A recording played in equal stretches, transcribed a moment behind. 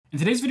In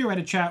today's video, I had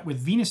a chat with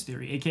Venus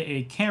Theory,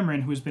 aka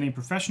Cameron, who has been a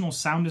professional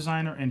sound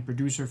designer and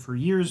producer for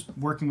years,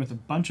 working with a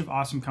bunch of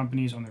awesome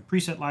companies on their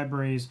preset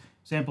libraries,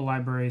 sample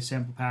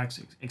packs,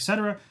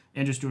 etc.,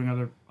 and just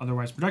doing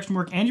otherwise production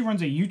work. And he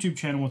runs a YouTube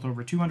channel with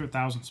over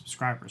 200,000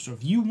 subscribers. So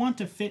if you want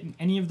to fit in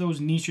any of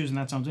those niches and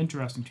that sounds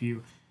interesting to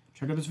you,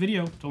 check out this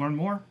video to learn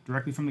more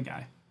directly from the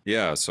guy.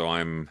 Yeah, so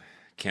I'm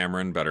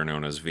Cameron, better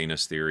known as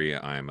Venus Theory.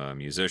 I'm a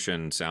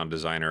musician, sound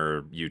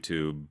designer,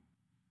 YouTube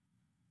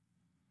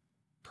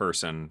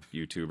person,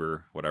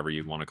 YouTuber, whatever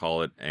you want to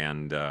call it.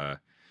 And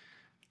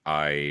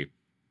I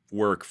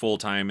work full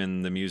time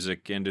in the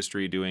music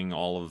industry doing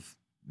all of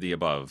the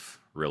above,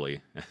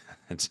 really.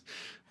 It's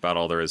about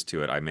all there is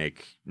to it. I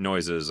make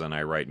noises and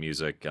I write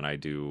music and I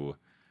do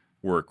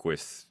work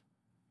with,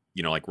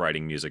 like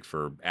writing music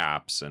for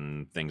apps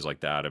and things like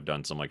that. I've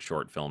done some like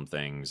short film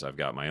things. I've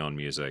got my own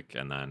music,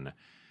 and then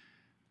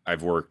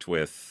I've worked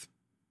with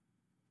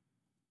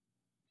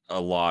a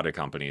lot of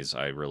companies.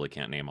 I really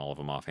can't name all of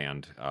them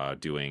offhand.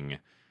 Doing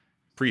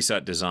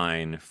preset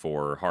design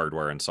for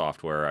hardware and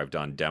software. I've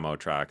done demo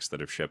tracks that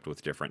have shipped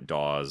with different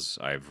DAWs.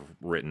 I've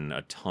written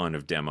a ton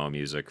of demo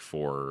music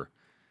for,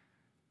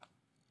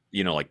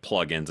 like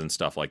plugins and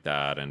stuff like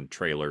that, and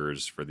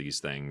trailers for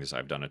these things.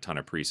 I've done a ton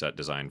of preset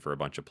design for a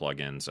bunch of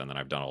plugins, and then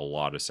I've done a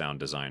lot of sound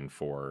design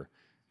for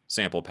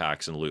sample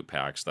packs and loop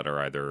packs that are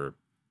either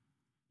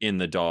in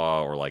the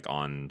DAW or like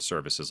on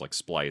services like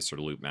Splice or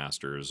Loop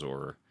Masters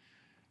or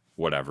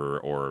whatever,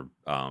 or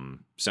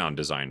sound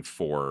design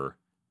for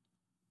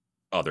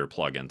other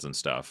plugins and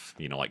stuff,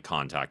 like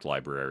contact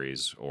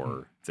libraries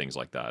or things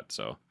like that.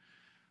 So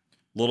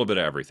a little bit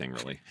of everything,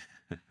 really.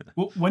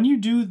 Well, when you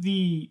do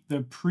the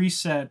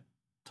preset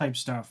type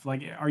stuff,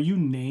 like, are you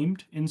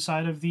named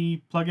inside of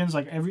the plugins?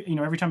 Like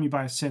every time you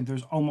buy a synth,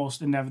 there's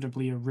almost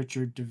inevitably a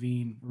Richard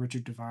Devine. I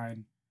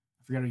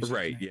forget how you say his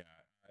Right. name.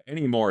 Yeah.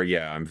 Anymore,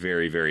 yeah, I'm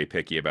very, very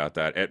picky about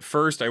that. At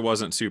first, I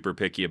wasn't super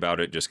picky about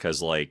it just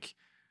because, like,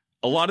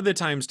 a lot of the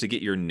times to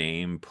get your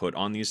name put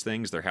on these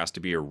things, there has to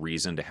be a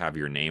reason to have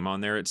your name on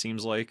there, it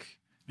seems like,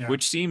 Yeah.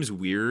 which seems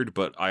weird,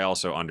 but I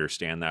also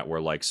understand that where,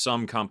 like,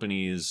 some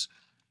companies,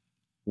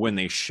 when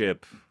they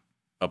ship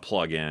a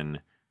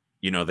plugin,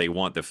 they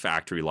want the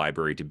factory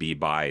library to be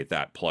by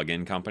that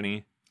plugin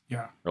company.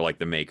 Yeah. Or like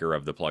the maker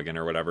of the plugin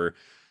or whatever.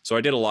 So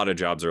I did a lot of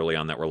jobs early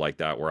on that were like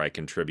that, where I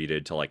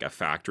contributed to like a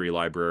factory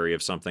library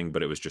of something,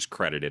 but it was just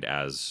credited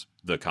as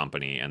the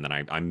company. And then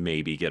I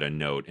maybe get a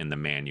note in the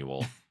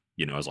manual,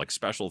 as like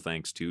special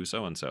thanks to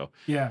so-and-so.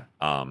 Yeah.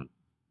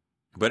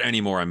 But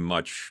anymore, I'm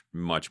much,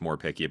 much more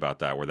picky about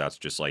that, where that's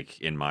just like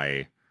in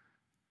my,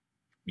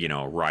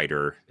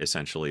 writer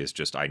essentially is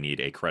just, I need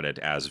a credit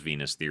as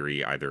Venus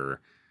Theory, either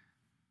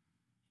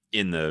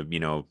in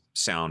the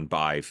sound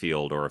by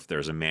field, or if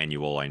there's a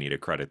manual, I need a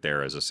credit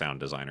there as a sound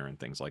designer and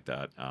things like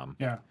that.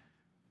 Yeah.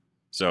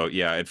 So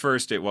yeah, at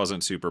first it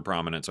wasn't super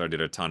prominent, so I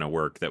did a ton of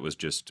work that was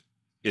just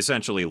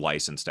essentially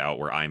licensed out,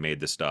 where I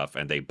made the stuff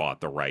and they bought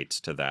the rights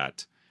to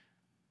that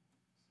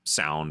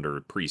sound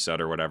or preset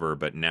or whatever.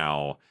 But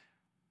now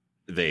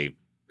they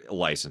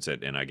license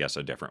it in, I guess,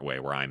 a different way,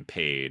 where I'm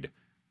paid,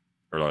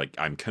 or like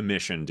I'm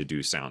commissioned to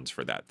do sounds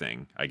for that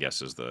thing, I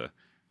guess, is the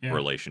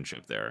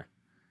relationship there.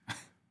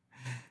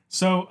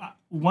 So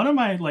one of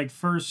my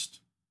first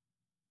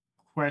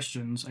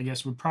questions, I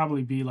guess, would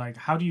probably be like,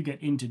 how do you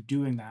get into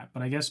doing that?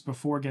 But I guess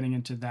before getting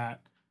into that,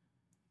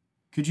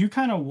 could you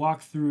kind of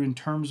walk through in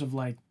terms of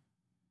like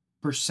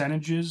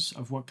percentages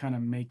of what kind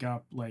of make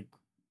up like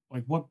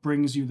what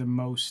brings you the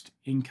most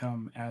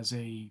income as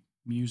a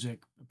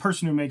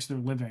person who makes their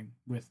living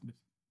with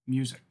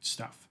music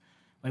stuff?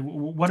 Like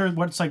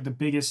what's like the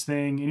biggest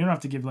thing? And you don't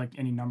have to give like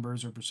any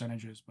numbers or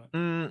percentages, but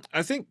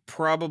I think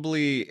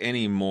probably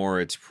anymore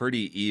it's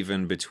pretty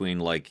even between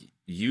like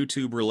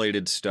YouTube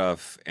related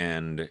stuff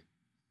and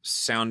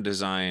sound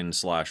design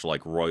 /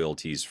 like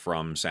royalties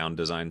from sound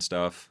design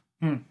stuff.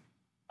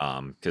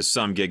 Because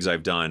some gigs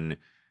I've done,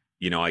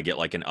 I get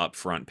like an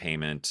upfront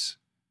payment,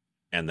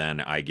 and then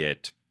I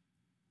get,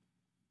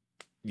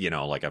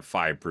 like a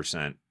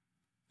 5%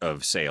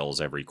 of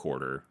sales every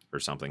quarter or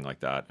something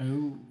like that.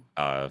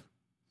 Oh.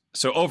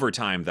 So over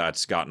time,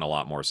 that's gotten a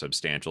lot more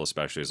substantial,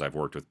 especially as I've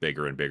worked with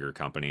bigger and bigger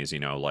companies.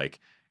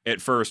 Like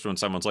at first when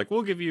someone's like,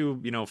 we'll give you,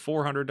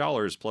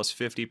 $400 plus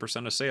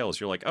 50% of sales,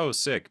 you're like, oh,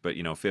 sick. But,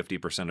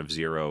 50% of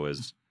zero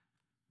is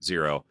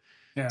zero.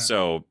 Yeah.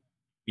 So,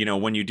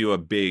 when you do a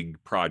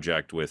big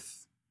project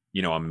with,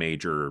 a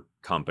major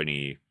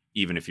company,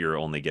 even if you're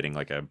only getting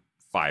like a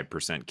 5%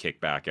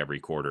 kickback every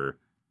quarter,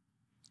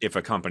 if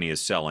a company is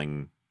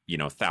selling,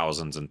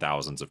 thousands and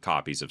thousands of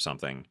copies of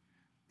something,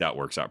 that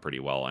works out pretty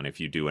well. And if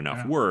you do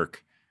enough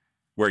work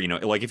where,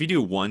 like if you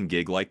do one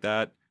gig like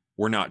that,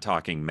 we're not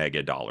talking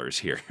mega dollars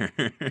here,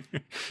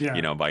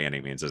 by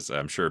any means. As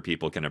I'm sure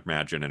people can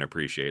imagine and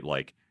appreciate,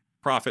 like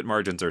profit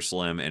margins are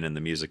slim. And in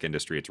the music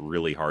industry, it's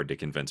really hard to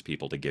convince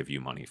people to give you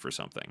money for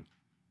something.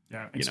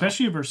 Yeah,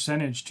 especially a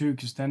percentage too,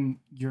 because then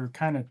you're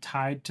kind of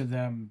tied to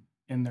them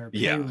in their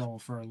payroll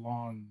for a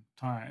long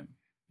time,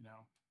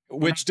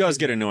 Which does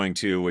get annoying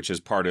too, which is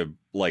part of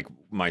like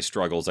my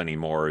struggles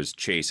anymore is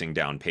chasing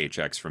down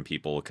paychecks from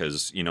people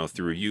because,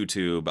 through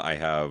YouTube, I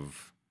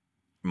have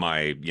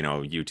my,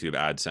 YouTube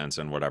AdSense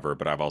and whatever,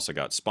 but I've also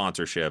got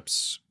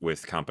sponsorships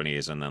with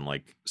companies. And then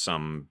like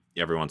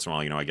every once in a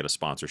while, I get a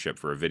sponsorship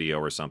for a video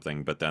or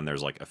something, but then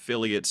there's like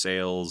affiliate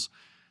sales.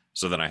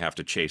 So then I have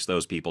to chase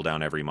those people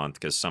down every month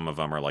because some of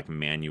them are like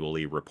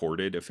manually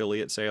reported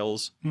affiliate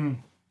sales. Hmm.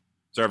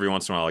 So every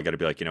once in a while, I got to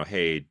be like,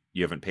 hey,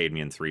 you haven't paid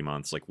me in 3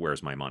 months. Like,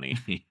 where's my money?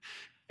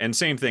 And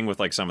same thing with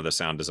like some of the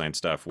sound design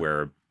stuff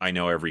where I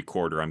know every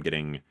quarter I'm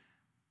getting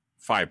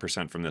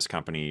 5% from this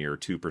company or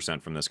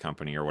 2% from this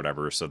company or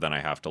whatever. So then I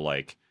have to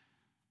like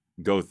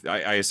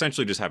I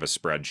essentially just have a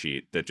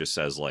spreadsheet that just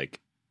says like,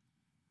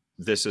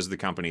 this is the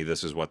company,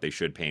 this is what they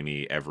should pay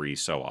me every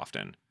so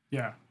often.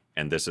 Yeah.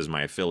 And this is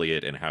my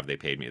affiliate and have they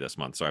paid me this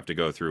month. So I have to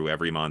go through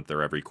every month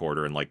or every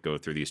quarter and like go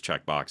through these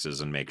check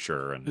boxes and make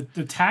sure. And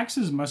the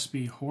taxes must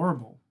be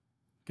horrible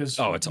because it's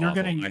you're awful.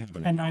 getting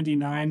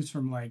 1099s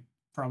from like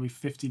probably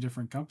 50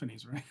 different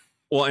companies, right?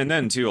 Well, and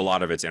then too, a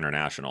lot of it's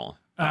international.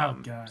 Oh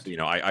God. So,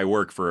 I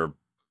work for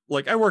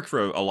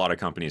a lot of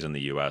companies in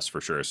the US for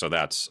sure. So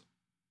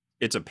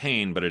it's a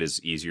pain, but it is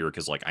easier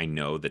because like I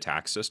know the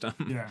tax system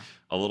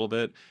a little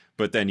bit.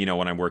 But then,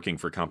 when I'm working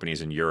for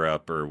companies in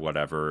Europe or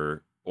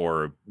whatever,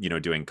 or,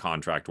 doing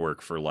contract work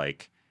for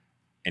like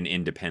an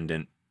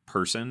independent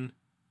person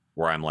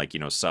where I'm like,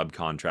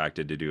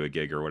 subcontracted to do a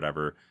gig or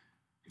whatever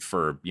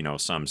for,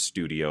 some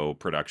studio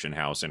production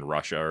house in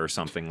Russia or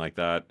something like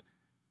that.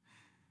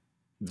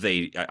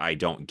 I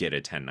don't get a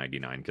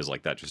 1099 because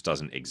like that just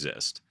doesn't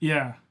exist.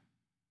 Yeah.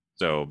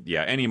 So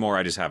yeah, anymore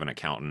I just have an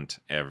accountant.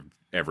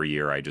 Every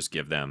year I just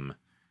give them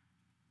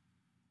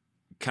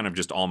kind of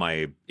just all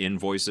my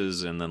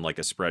invoices and then like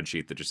a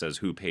spreadsheet that just says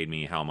who paid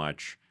me how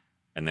much,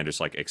 and then just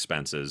like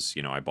expenses.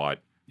 I bought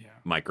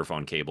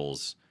microphone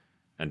cables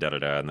and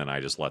da-da-da, and then I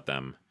just let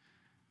them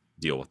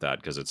deal with that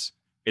because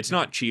it's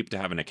not cheap to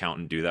have an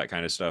accountant do that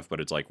kind of stuff,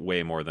 but it's like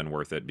way more than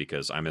worth it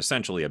because I'm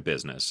essentially a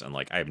business and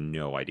like I have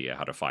no idea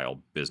how to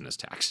file business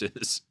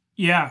taxes.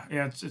 Yeah,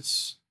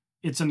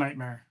 it's a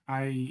nightmare.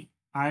 I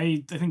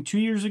think 2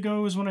 years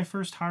ago is when I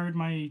first hired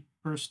my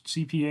first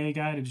CPA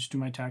guy to just do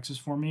my taxes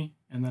for me,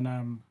 and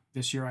then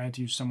this year I had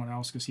to use someone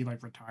else because he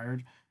like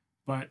retired.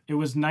 But it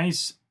was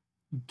nice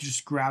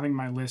just grabbing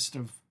my list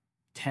of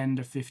 10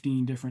 to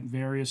 15 different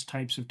various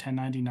types of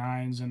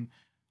 1099s and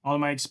all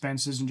of my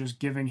expenses and just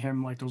giving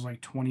him like those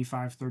like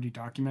 25, 30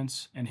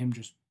 documents and him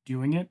just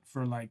doing it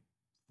for like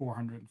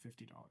 $450.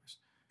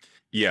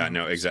 Yeah,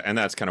 no, exactly. And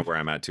that's kind of where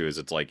I'm at too, is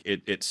it's like,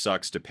 it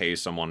sucks to pay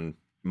someone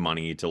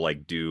money to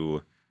like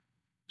do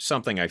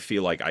something I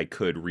feel like I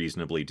could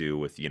reasonably do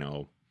with,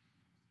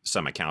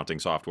 some accounting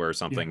software or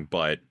something,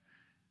 but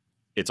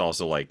it's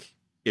also like,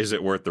 is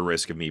it worth the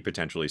risk of me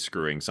potentially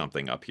screwing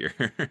something up here?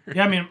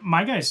 Yeah, I mean,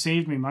 my guy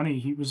saved me money.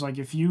 He was like,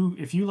 if you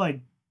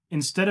like,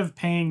 instead of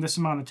paying this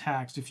amount of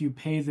tax, if you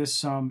pay this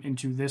sum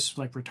into this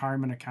like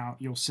retirement account,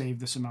 you'll save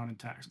this amount in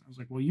tax. And I was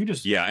like, well, you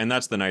just and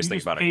that's the nice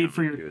thing about it. Paid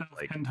for yourself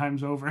like 10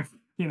 times over,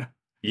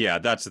 Yeah,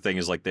 that's the thing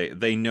is like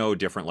they know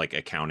different like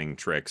accounting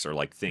tricks or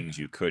like things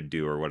you could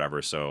do or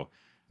whatever. So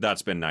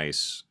that's been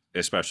nice,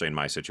 especially in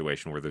my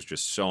situation where there's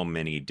just so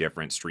many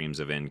different streams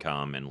of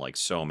income and like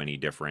so many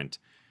different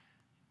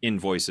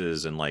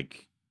invoices and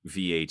like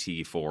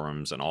VAT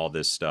forms and all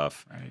this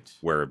stuff, right,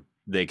 where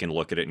they can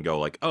look at it and go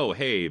like, oh,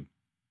 hey,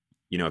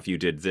 if you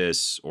did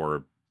this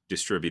or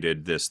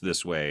distributed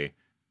this way,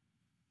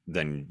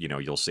 then,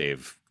 you'll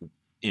save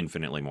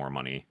infinitely more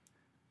money.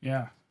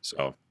 Yeah.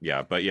 So,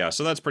 yeah. But yeah,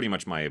 so that's pretty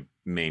much my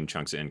main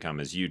chunks of income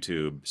is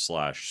YouTube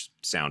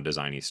 / sound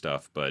designy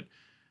stuff, but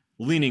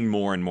leaning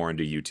more and more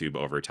into YouTube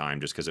over time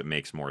just because it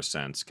makes more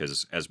sense.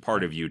 Because as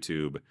part of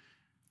YouTube,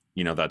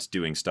 that's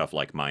doing stuff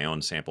like my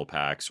own sample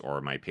packs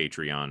or my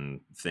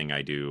Patreon thing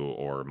I do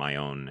or my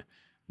own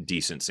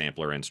decent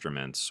sampler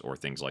instruments or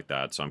things like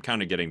that. So I'm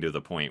kind of getting to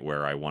the point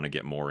where I want to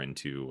get more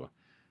into,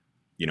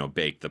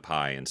 bake the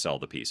pie and sell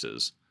the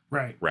pieces.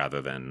 Right.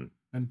 Rather than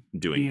and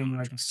doing being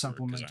like a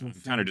supplemental. I'm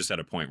kind of just at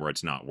a point where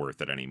it's not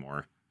worth it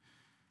anymore.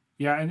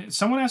 Yeah, and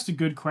someone asked a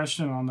good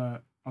question on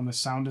the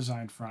sound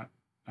design front.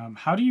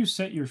 How do you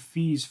set your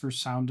fees for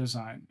sound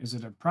design? Is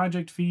it a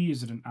project fee?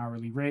 Is it an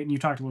hourly rate? And you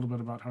talked a little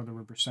bit about how there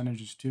were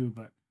percentages too,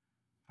 but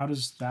how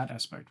does that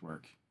aspect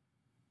work?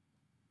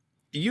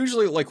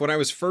 Usually, like when I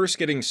was first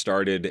getting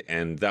started,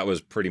 and that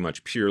was pretty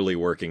much purely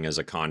working as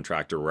a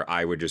contractor where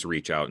I would just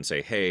reach out and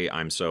say, hey,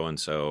 I'm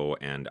so-and-so,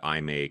 and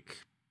I make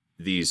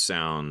these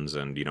sounds,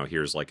 and,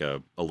 here's like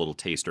a little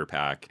taster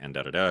pack, and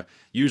da-da-da.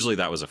 Usually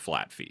that was a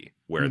flat fee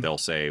where they'll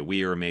say,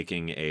 we are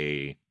making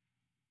a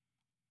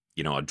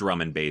drum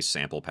and bass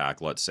sample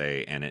pack, let's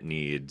say, and it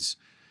needs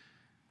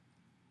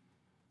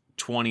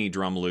 20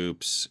 drum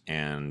loops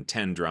and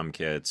 10 drum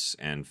kits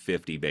and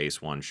 50 bass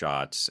one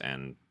shots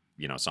and,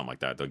 something like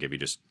that. They'll give you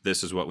just,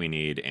 this is what we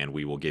need, and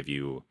we will give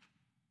you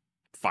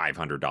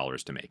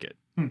 $500 to make it.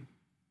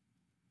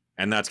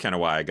 And that's kind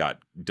of why I got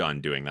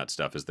done doing that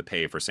stuff, is the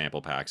pay for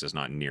sample packs is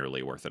not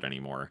nearly worth it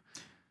anymore.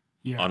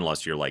 Yeah.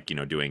 unless you're like,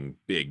 doing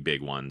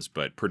big ones,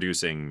 but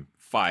producing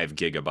 5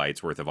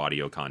 gigabytes worth of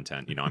audio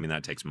content, I mean,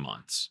 that takes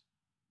months.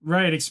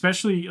 Right.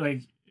 Especially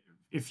like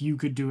if you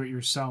could do it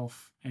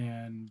yourself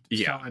and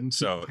Yeah. sell it and keep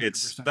So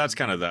 100% that's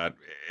kind of control.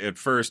 that. At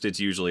first, it's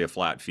usually a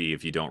flat fee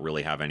if you don't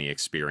really have any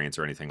experience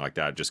or anything like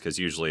that, just because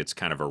usually it's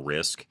kind of a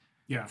risk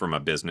Yeah. from a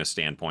business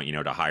standpoint,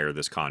 to hire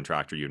this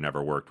contractor you've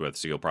never worked with.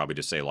 So you'll probably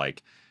just say,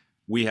 like,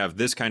 we have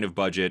this kind of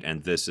budget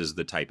and this is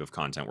the type of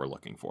content we're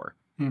looking for.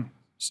 Hmm.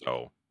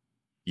 So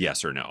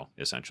yes or no,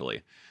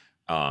 essentially.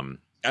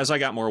 As I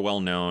got more well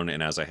known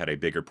and as I had a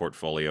bigger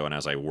portfolio and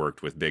as I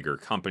worked with bigger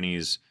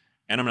companies,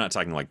 and I'm not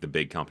talking like the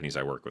big companies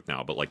I work with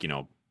now, but like,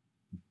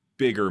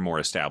 bigger, more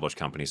established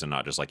companies and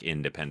not just like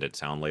independent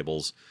sound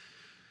labels.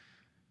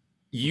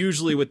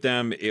 Usually with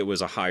them, it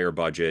was a higher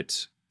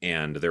budget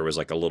and there was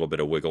like a little bit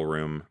of wiggle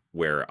room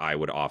where I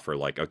would offer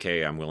like,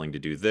 okay, I'm willing to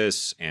do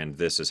this and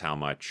this is how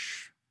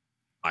much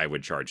I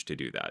would charge to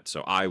do that.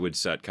 So I would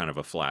set kind of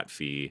a flat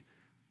fee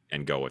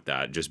and go with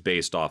that just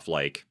based off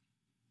like,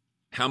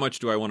 how much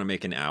do I want to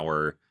make an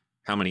hour?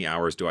 How many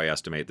hours do I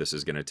estimate this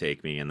is going to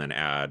take me? And then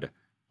add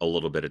a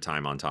little bit of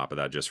time on top of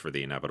that just for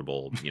the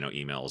inevitable,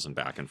 emails and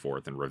back and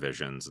forth and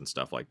revisions and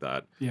stuff like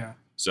that. Yeah.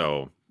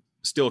 So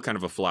still kind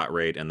of a flat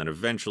rate. And then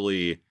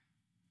eventually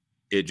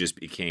it just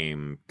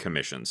became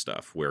commission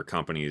stuff where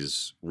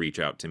companies reach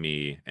out to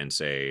me and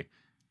say,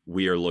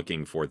 we are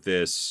looking for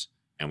this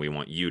and we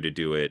want you to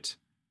do it.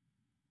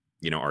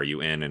 Are you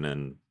in? And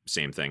then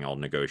same thing, I'll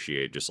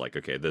negotiate just like,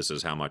 okay, this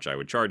is how much I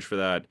would charge for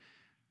that.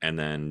 And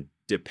then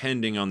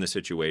depending on the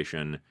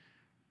situation,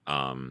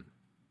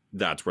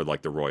 that's where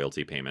like the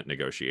royalty payment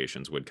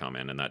negotiations would come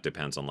in. And that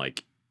depends on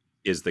like,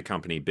 is the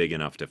company big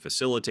enough to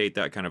facilitate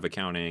that kind of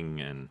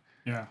accounting and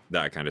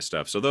that kind of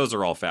stuff. So those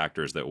are all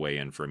factors that weigh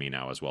in for me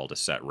now as well to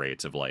set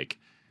rates of like,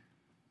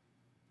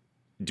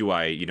 do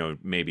I,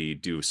 maybe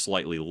do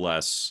slightly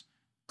less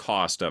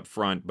cost up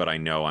front, but I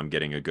know I'm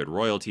getting a good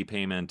royalty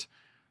payment,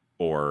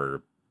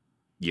 or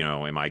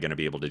am I going to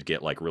be able to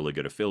get like really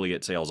good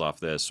affiliate sales off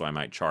this? So I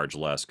might charge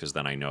less because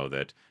then I know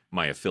that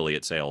my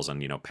affiliate sales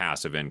and,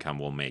 passive income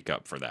will make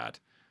up for that.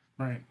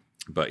 Right.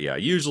 But yeah,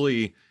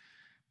 usually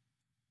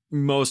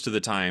most of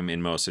the time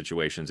in most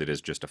situations, it is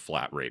just a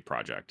flat rate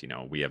project.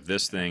 We have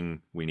this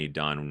thing we need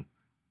done.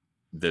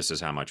 This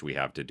is how much we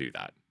have to do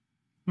that.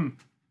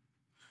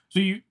 So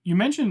you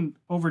mentioned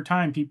over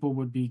time people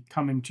would be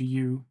coming to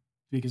you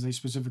because they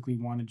specifically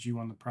wanted you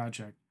on the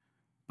project.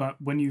 But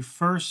when you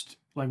first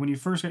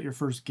got your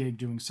first gig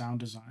doing sound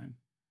design,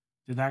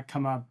 did that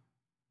come up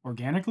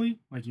organically?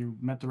 Like you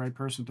met the right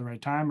person at the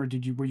right time, or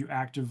were you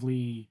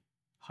actively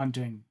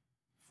hunting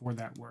for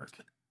that work?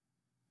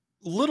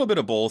 A little bit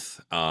of both.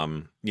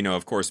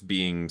 Of course,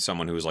 being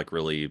someone who was like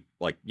really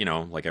like,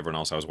 like everyone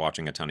else, I was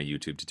watching a ton of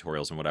YouTube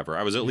tutorials and whatever.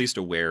 I was at least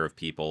aware of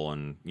people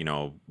and,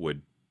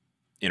 would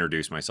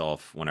introduce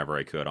myself whenever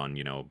I could on,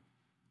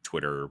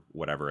 Twitter,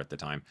 whatever at the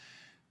time.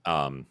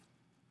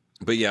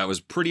 But yeah, it was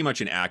pretty much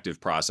an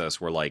active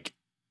process where like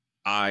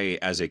I,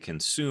 as a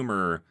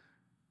consumer,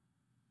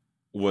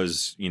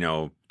 was,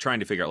 trying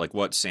to figure out like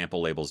what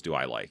sample labels do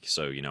I like.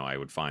 So, I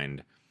would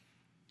find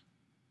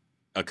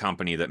a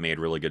company that made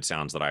really good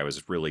sounds that I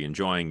was really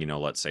enjoying,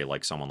 let's say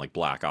like someone like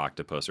Black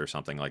Octopus or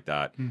something like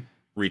that,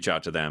 reach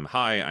out to them.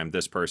 Hi, I'm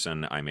this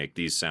person. I make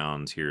these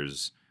sounds.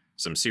 Here's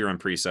some Serum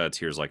presets.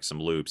 Here's like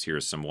some loops.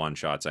 Here's some one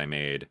shots I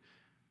made.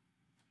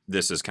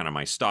 This is kind of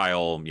my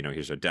style.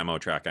 Here's a demo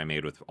track I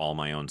made with all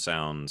my own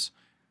sounds.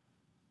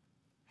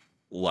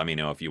 Let me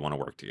know if you want to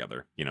work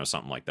together,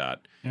 something like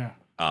that. Yeah.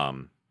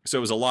 So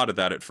it was a lot of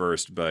that at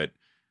first, but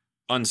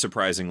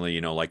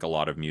unsurprisingly, like a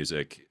lot of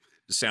music,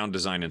 sound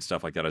design and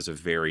stuff like that is a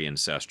very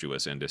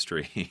incestuous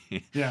industry.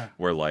 Yeah.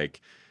 Where like,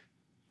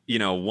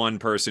 one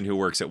person who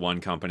works at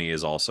one company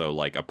is also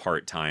like a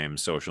part-time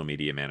social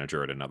media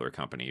manager at another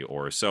company,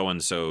 or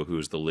so-and-so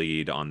who's the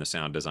lead on the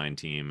sound design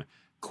team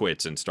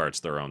quits and starts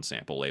their own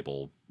sample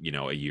label,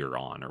 a year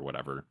on or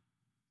whatever.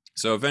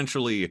 So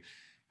eventually,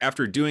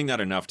 after doing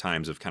that enough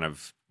times of kind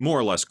of more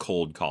or less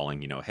cold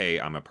calling, hey,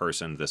 I'm a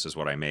person, this is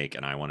what I make,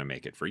 and I want to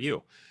make it for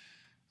you.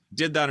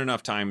 Did that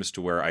enough times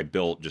to where I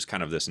built just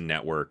kind of this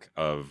network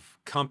of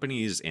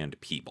companies and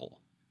people.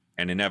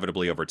 And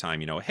inevitably over time,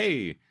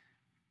 hey,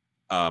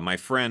 my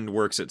friend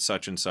works at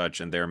such and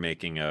such and they're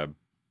making a,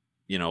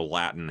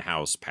 Latin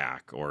house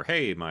pack. Or,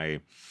 hey, my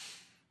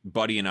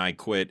buddy and I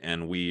quit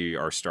and we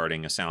are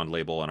starting a sound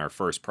label and our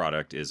first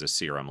product is a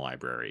Serum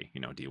library.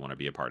 Do you want to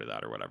be a part of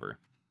that or whatever?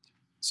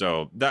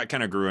 So that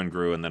kind of grew and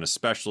grew. And then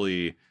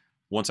especially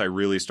once I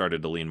really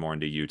started to lean more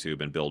into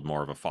YouTube and build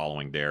more of a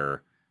following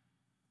there,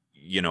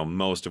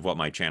 most of what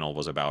my channel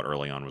was about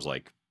early on was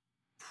like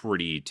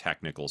pretty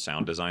technical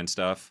sound design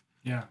stuff.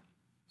 Yeah.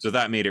 So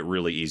that made it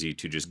really easy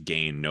to just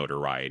gain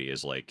notoriety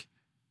as like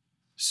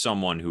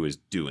someone who is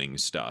doing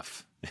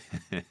stuff,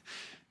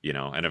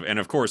 and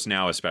of course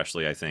now,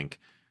 especially, I think,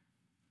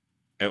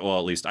 well,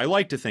 at least I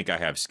like to think I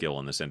have skill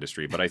in this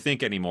industry, but I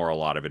think anymore, a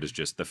lot of it is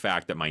just the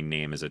fact that my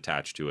name is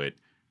attached to it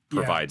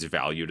provides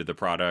value to the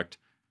product.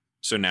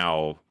 So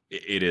now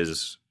it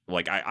is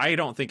like, I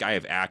don't think I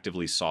have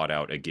actively sought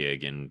out a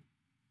gig in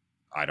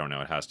I don't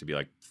know, it has to be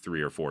like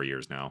 3 or 4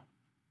 years now.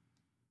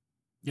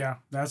 Yeah,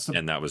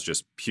 And that was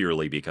just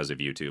purely because of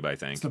YouTube, I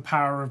think. it's the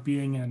power of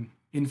being an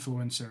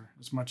influencer,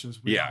 as much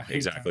as we all Yeah, hate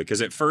exactly. that.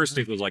 Because at first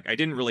it was like I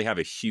didn't really have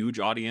a huge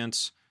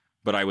audience,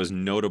 but I was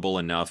notable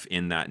enough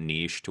in that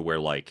niche to where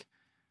like,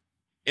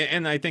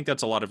 and I think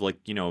that's a lot of like,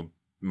 you know,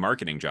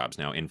 marketing jobs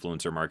now.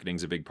 Influencer marketing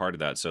is a big part of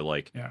that. So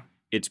like, Yeah.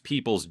 it's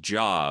people's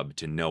job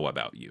to know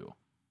about you.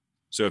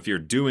 So if you're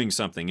doing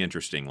something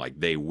interesting, like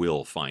they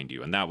will find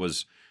you. And that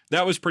was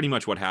pretty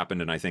much what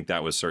happened. And I think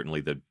that was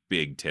certainly the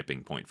big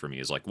tipping point for me,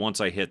 is like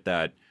once I hit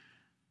that,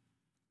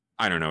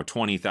 I don't know,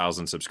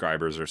 20,000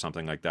 subscribers or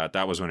something like that,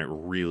 that was when it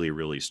really,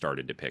 really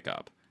started to pick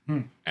up.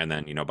 And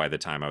then, you know, by the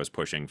time I was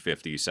pushing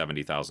 50,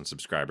 70,000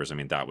 subscribers, I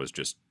mean, that was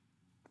just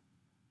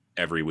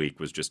every week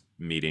was just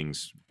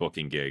meetings,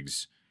 booking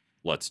gigs,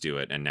 let's do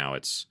it. And now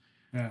it's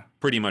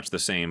pretty much the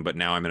same, but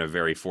now I'm in a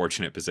very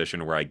fortunate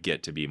position where I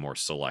get to be more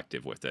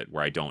selective with it,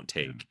 where I don't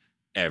take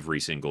every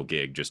single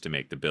gig just to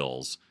make the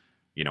bills.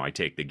 You know, I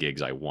take the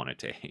gigs I want to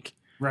take.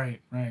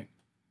 Right.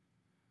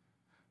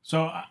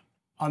 So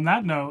on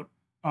that note,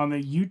 on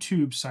the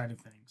YouTube side of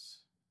things,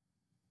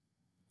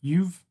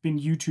 you've been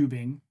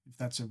YouTubing, if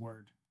that's a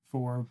word,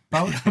 for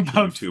about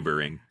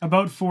YouTubering.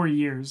 about 4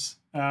 years,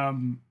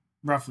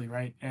 roughly,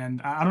 right?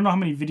 And I don't know how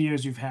many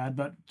videos you've had,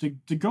 but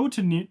to grow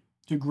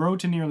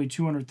to nearly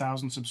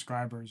 200,000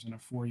 subscribers in a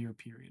 4-year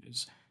period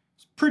is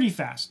pretty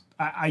fast.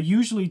 I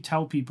usually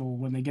tell people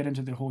when they get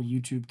into the whole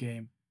YouTube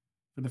game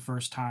for the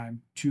first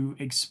time to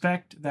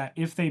expect that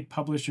if they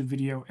publish a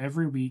video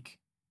every week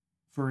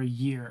for a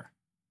year,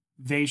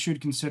 they should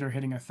consider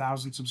hitting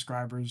 1,000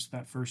 subscribers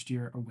that first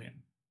year a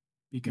win.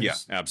 Because yeah,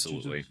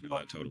 absolutely.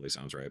 That totally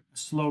sounds right.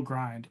 Slow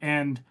grind.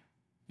 And,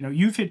 you know,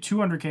 you've hit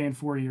 200K in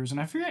 4 years.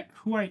 And I forget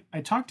who I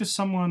talked to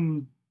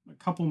someone a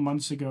couple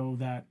months ago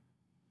that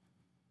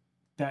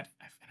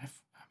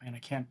man, I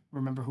can't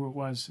remember who it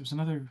was. It was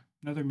another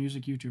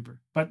music YouTuber,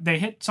 but they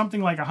hit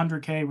something like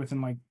 100K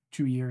within like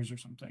 2 years or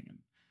something.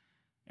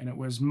 And it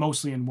was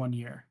mostly in 1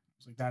 year. I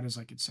was like, that is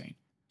like insane.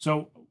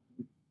 So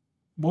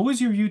what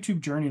was your YouTube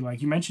journey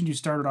like? You mentioned you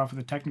started off with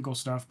the technical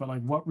stuff, but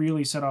like what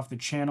really set off the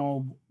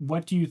channel?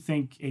 What do you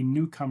think a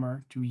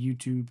newcomer to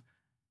YouTube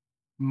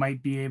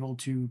might be able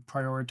to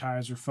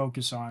prioritize or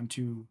focus on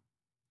to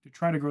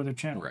try to grow their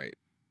channel? Right.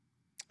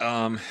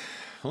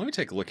 Let me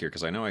take a look here,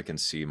 because I know I can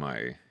see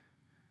my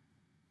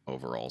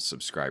overall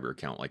subscriber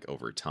count like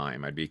over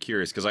time. I'd be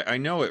curious, because I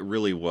know it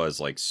really was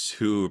like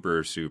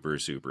super, super,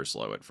 super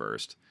slow at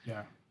first.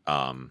 Yeah.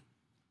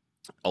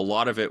 A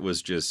lot of it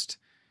was just,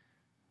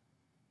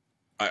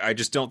 I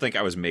just don't think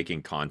I was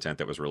making content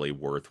that was really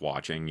worth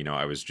watching. You know,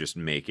 I was just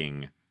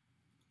making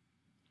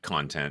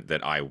content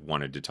that I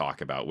wanted to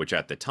talk about, which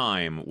at the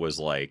time was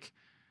like,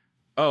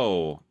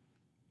 oh,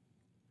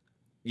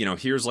 you know,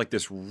 here's like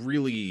this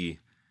really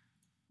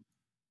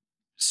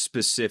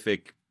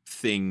specific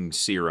thing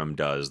Serum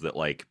does that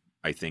like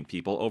I think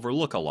people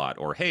overlook a lot.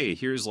 Or hey,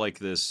 here's like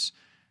this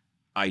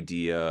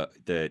idea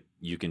that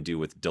you can do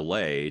with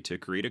delay to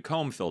create a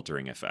comb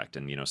filtering effect,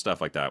 and you know, stuff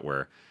like that,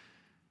 where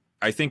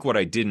I think what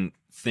I didn't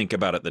think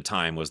about at the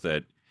time was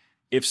that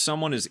if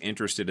someone is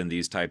interested in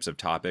these types of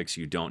topics,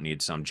 you don't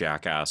need some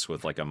jackass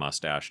with like a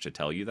mustache to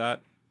tell you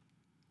that.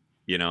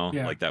 You know,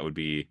 like that would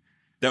be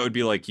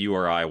like you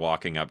or I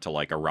walking up to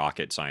like a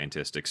rocket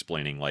scientist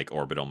explaining like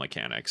orbital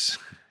mechanics.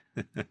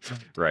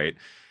 Right.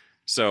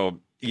 So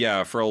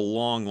yeah, for a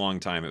long, long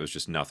time, it was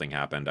just nothing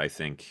happened. I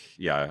think,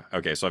 yeah.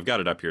 Okay. So I've got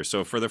it up here.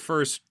 So for the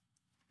first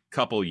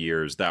couple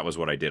years, that was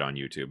what I did on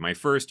YouTube. My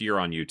first year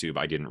on YouTube,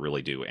 I didn't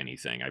really do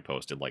anything. I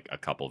posted like a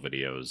couple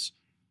videos.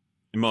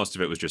 Most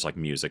of it was just like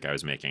music I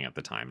was making at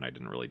the time, and I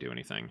didn't really do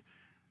anything.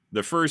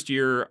 The first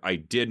year I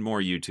did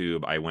more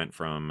YouTube, I went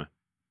from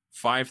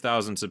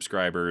 5,000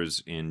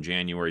 subscribers in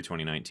January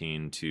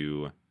 2019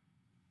 to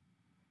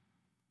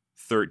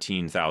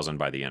 13,000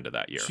 by the end of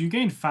that year. So you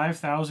gained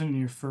 5,000 in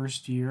your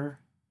first year?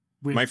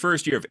 My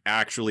first year of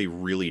actually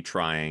really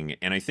trying,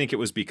 and I think it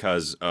was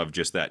because of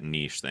just that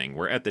niche thing,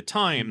 where at the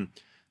time,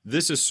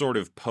 this is sort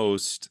of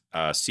post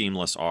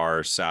Seamless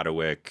R,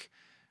 Sadowik,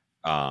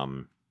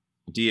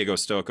 Diego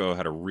Stocco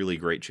had a really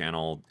great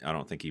channel. I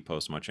don't think he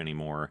posts much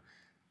anymore.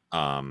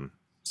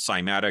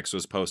 Cymatics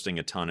was posting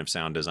a ton of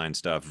sound design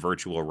stuff.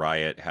 Virtual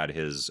Riot had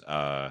his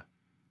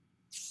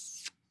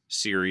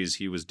series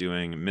he was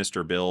doing.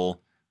 Mr. Bill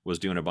was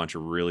doing a bunch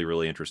of really,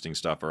 really interesting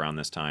stuff around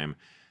this time.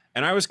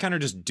 And I was kind of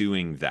just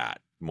doing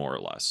that, more or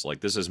less.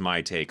 Like, this is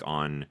my take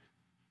on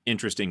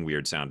interesting,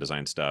 weird sound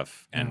design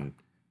stuff, and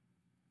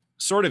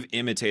sort of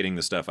imitating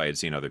the stuff I had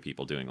seen other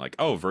people doing. Like,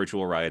 oh,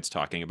 Virtual Riot's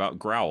talking about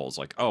growls.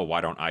 Like, oh,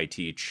 why don't I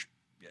teach,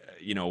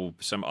 you know,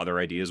 some other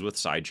ideas with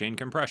sidechain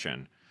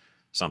compression?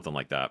 Something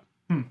like that.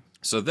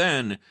 So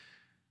then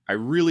I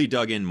really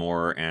dug in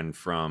more, and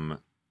from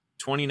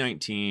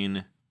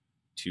 2019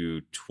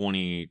 to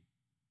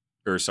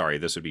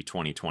this would be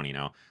 2020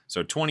 now.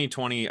 So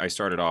 2020, I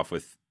started off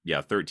with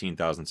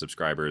 13,000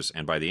 subscribers,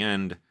 and by the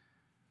end,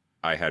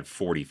 I had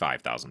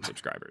 45,000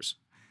 subscribers.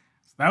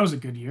 That was a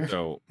good year.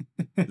 So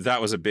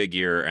that was a big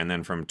year. And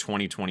then from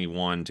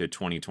 2021 to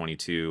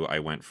 2022, I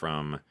went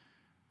from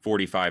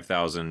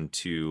 45,000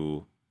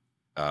 to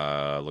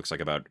looks like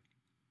about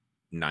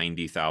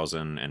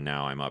 90,000, and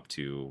now I'm up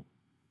to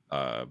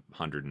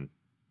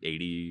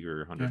 180 or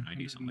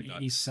 190, something like that.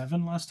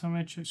 87 last time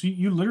I checked. So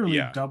you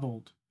literally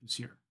doubled this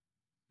year.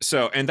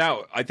 So, and that,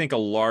 I think a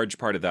large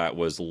part of that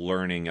was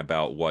learning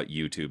about what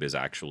YouTube is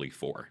actually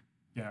for.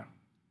 Yeah.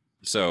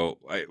 So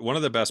one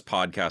of the best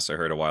podcasts I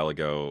heard a while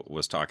ago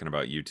was talking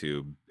about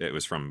YouTube. It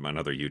was from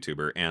another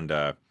YouTuber,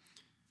 and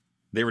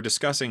they were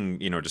discussing,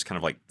 just kind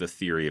of like the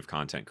theory of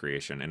content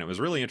creation. And it was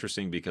really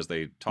interesting because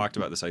they talked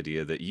about this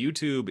idea that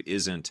YouTube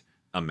isn't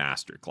a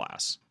master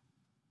class.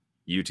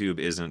 YouTube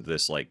isn't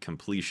this like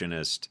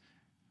completionist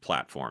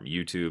platform.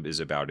 YouTube is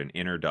about an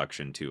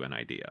introduction to an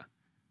idea.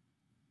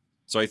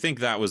 So I think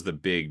that was the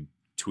big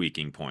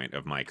tweaking point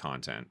of my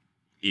content,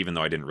 even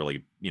though I didn't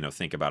really,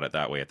 think about it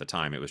that way at the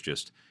time. It was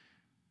just,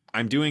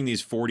 I'm doing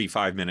these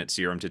 45-minute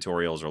serum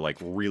tutorials or like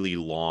really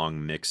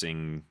long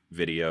mixing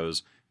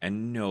videos,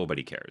 and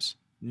nobody cares.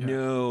 Yeah.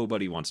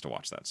 Nobody wants to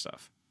watch that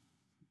stuff.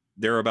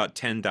 There are about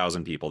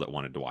 10,000 people that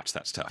wanted to watch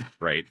that stuff,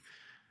 right?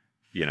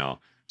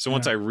 So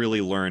once I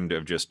really learned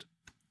of just,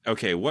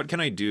 okay, what can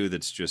I do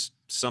that's just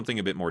something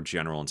a bit more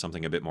general and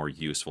something a bit more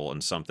useful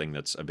and something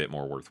that's a bit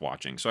more worth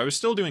watching. So I was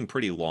still doing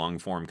pretty long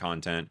form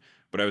content,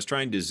 but I was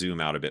trying to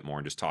zoom out a bit more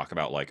and just talk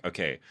about like,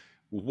 okay,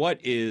 what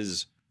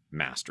is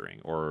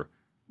mastering, or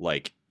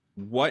like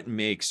what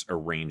makes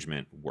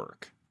arrangement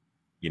work?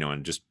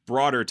 And just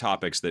broader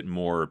topics that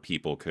more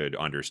people could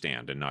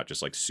understand and not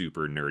just like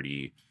super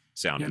nerdy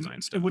sound design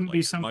stuff. It wouldn't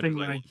be something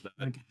like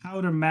how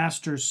to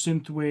master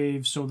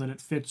synthwave so that it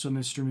fits on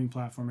this streaming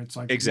platform. It's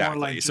like exactly.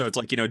 Like so it's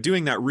like,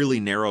 doing that really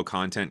narrow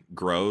content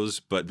grows,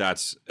 but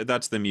that's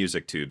the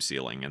music tube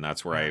ceiling. And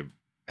that's where I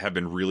have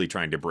been really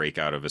trying to break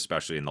out of,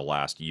 especially in the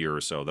last year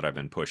or so that I've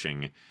been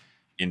pushing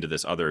into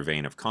this other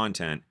vein of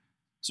content.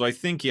 So I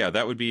think,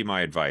 that would be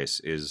my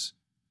advice, is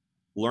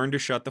learn to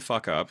shut the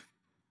fuck up,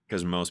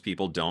 because most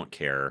people don't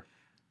care,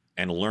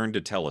 and learn to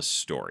tell a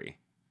story.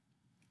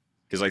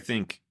 Because I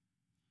think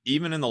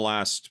even in the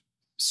last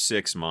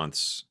 6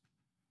 months,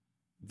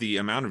 the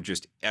amount of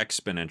just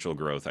exponential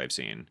growth I've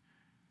seen,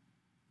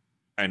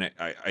 and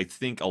I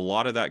think a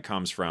lot of that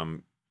comes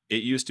from,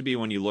 it used to be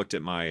when you looked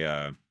at my,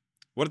 I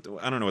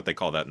don't know what they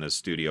call that in the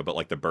studio, but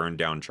like the burn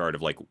down chart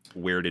of like,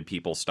 where did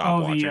people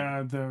stop watching?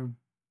 It's the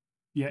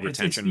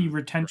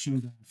retention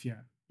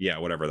graph, Yeah,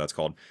 whatever that's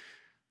called.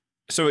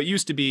 So it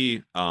used to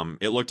be,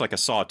 it looked like a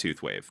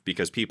sawtooth wave,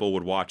 because people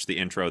would watch the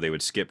intro, they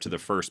would skip to the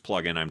first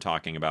plugin I'm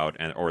talking about,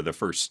 or the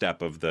first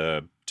step of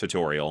the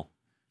tutorial,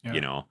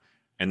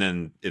 and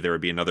then there would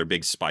be another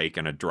big spike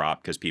and a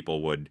drop because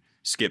people would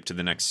skip to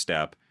the next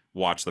step,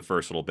 watch the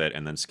first little bit,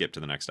 and then skip to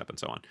the next step, and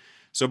so on.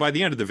 So by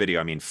the end of the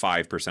video,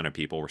 5% of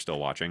people were still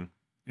watching.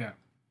 Yeah.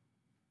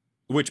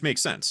 Which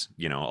makes sense.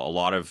 A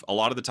lot of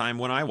the time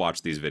when I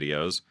watch these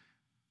videos,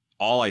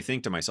 all I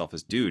think to myself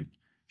is, dude,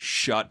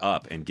 shut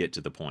up and get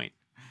to the point.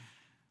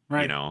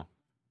 Right.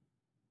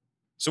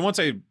 So once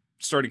I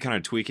started kind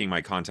of tweaking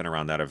my content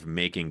around that, of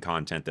making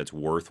content that's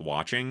worth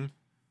watching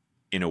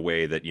in a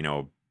way that,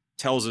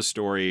 tells a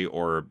story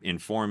or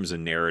informs a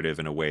narrative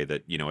in a way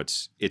that,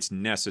 it's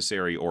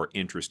necessary or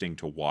interesting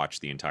to watch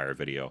the entire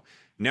video.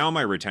 Now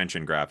my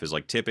retention graph is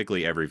like,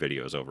 typically every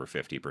video is over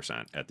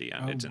 50% at the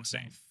end. It's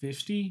insane.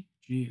 50?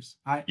 Jeez.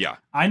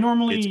 I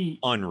normally... It's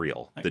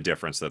unreal, the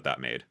difference that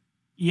made.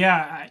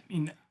 Yeah.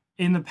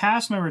 In the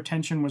past, my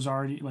retention was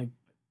already like,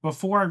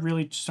 before I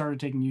really started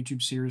taking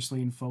YouTube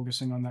seriously and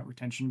focusing on that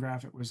retention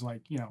graph, it was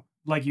like,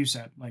 like you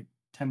said, like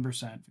 10%,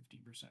 15%,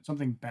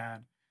 something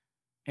bad.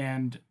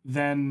 And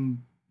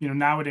then,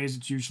 nowadays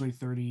it's usually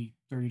 30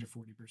 to 40%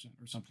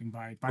 or something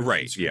by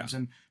right. Yeah.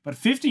 But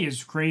 50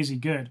 is crazy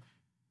good.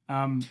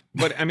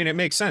 But it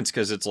makes sense,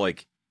 because it's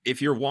like,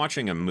 if you're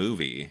watching a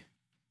movie,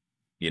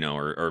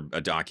 or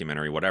a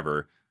documentary,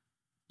 whatever,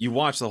 you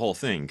watch the whole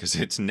thing because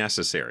it's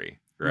necessary.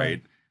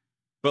 Right.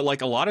 But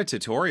like a lot of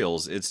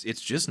tutorials,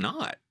 it's just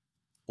not.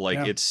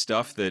 Like it's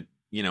stuff that,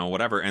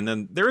 whatever. And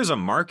then there is a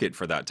market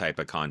for that type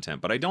of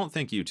content, but I don't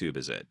think YouTube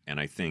is it. And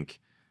I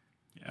think,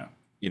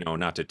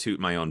 not to toot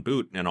my own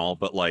boot and all,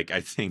 but like,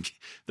 I think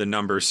the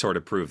numbers sort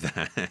of prove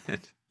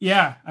that.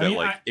 Yeah.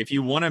 If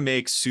you want to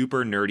make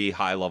super nerdy,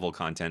 high level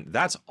content,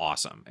 that's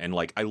awesome. And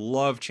like, I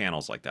love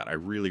channels like that. I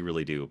really,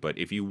 really do. But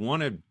if you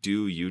want to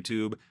do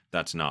YouTube,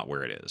 that's not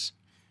where it is.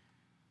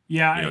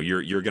 Yeah,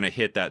 you're going to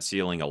hit that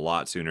ceiling a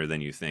lot sooner than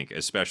you think,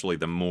 especially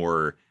the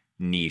more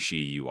niche-y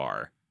you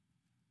are.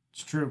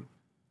 It's true.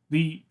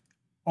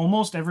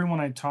 Almost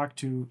everyone I talk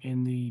to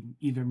in the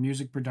either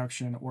music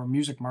production or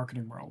music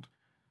marketing world,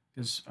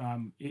 because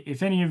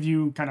if any of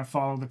you kind of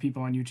follow the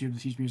people on YouTube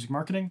that teach music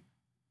marketing,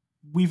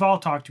 we've all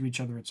talked to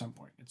each other at some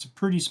point. It's a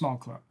pretty small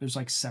club. There's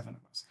like 7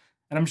 of us.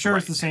 And I'm sure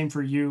it's the same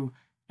for you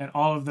and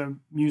all of the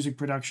music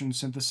production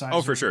synthesizers.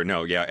 Oh, for sure.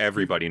 No, yeah,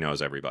 everybody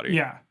knows everybody.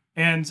 Yeah,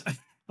 and...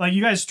 like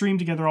you guys stream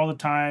together all the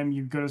time.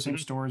 You go to the same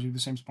stores, you do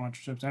the same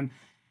sponsorships. And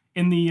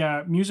in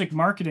the music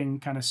marketing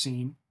kind of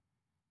scene,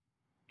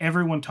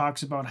 everyone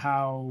talks about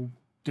how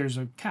there's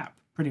a cap,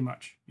 pretty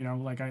much. You know,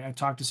 like I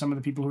talked to some of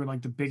the people who are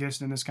like the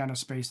biggest in this kind of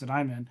space that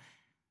I'm in,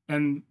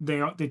 and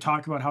they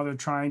talk about how they're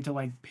trying to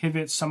like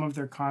pivot some of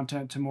their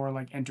content to more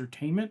like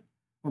entertainment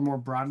or more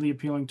broadly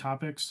appealing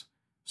topics,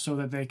 so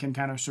that they can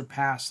kind of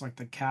surpass like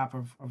the cap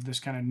of this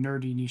kind of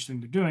nerdy niche thing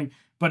they're doing.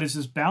 But it's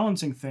this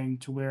balancing thing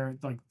to where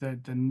like the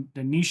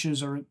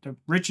niches are, the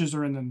riches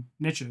are in the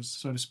niches,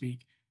 so to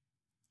speak.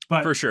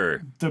 But For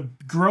sure. the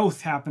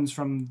growth happens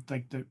from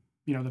like the,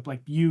 you know, the,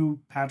 like you,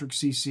 Patrick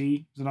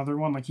CC is another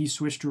one. Like he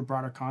switched to a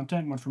broader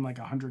content, went from like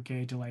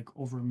 100K to like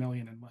over 1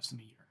 million in less than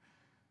a year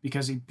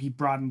because he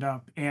broadened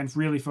up and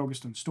really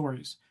focused on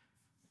stories.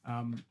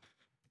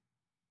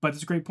 But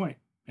it's a great point,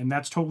 and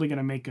that's totally going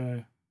to make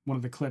one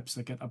of the clips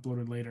that get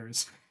uploaded later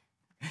is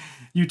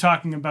you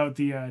talking about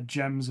the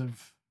gems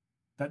of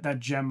that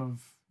gem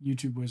of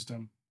YouTube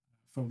wisdom,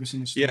 focusing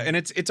the story. Yeah, and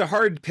it's a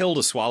hard pill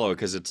to swallow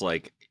because it's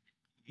like,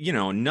 you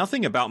know,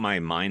 nothing about my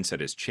mindset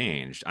has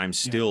changed. I'm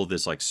still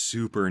this like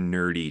super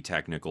nerdy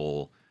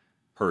technical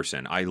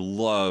person. I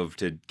love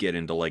to get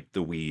into like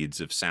the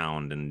weeds of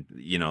sound and,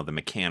 you know, the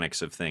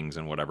mechanics of things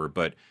and whatever.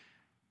 But,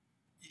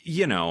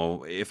 you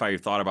know, if I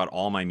thought about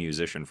all my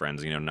musician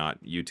friends, you know,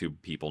 not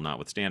YouTube people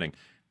notwithstanding,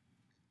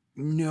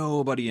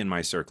 nobody in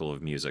my circle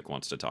of music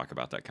wants to talk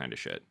about that kind of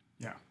shit.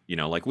 Yeah. You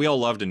know, like we all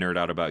love to nerd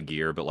out about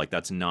gear, but like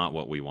that's not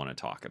what we want to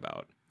talk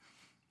about.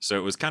 So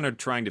it was kind of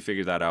trying to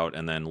figure that out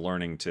and then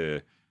learning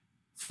to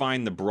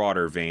find the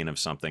broader vein of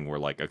something where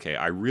like, okay,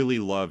 I really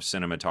love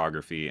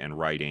cinematography and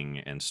writing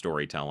and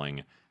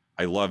storytelling.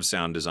 I love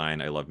sound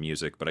design. I love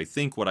music, but I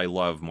think what I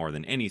love more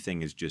than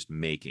anything is just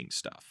making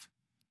stuff.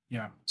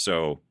 Yeah.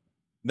 So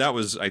that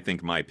was, I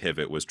think, my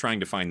pivot was trying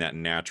to find that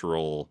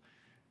natural,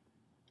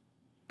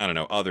 I don't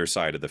know, other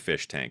side of the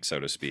fish tank, so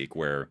to speak,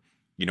 where,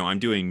 you know, I'm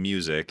doing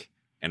music,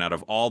 and out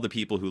of all the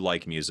people who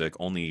like music,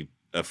 only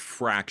a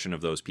fraction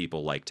of those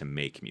people like to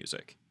make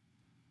music.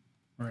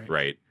 Right.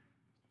 Right.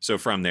 So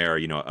from there,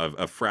 you know,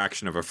 a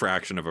fraction of a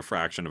fraction of a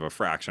fraction of a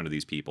fraction of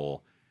these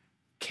people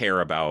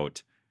care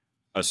about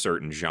a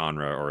certain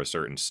genre or a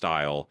certain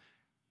style.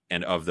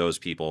 And of those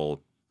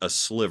people, a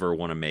sliver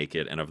want to make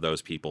it. And of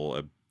those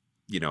people,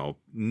 you know,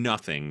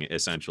 nothing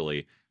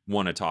essentially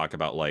want to talk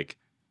about like,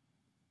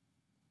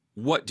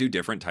 what do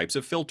different types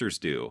of filters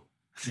do?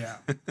 Yeah.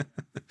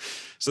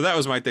 So that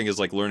was my thing, is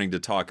like learning to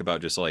talk about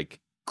just like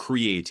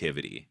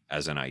creativity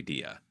as an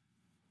idea.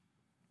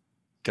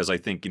 Because I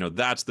think, you know,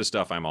 that's the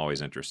stuff I'm always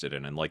interested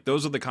in. And like,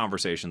 those are the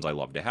conversations I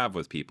love to have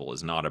with people,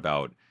 is not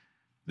about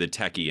the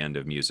techie end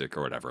of music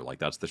or whatever. Like,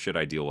 that's the shit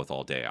I deal with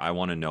all day. I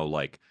want to know,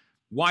 like,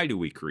 why do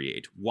we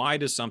create? Why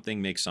does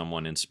something make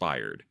someone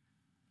inspired?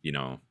 You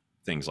know,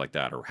 things like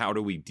that. Or how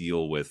do we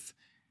deal with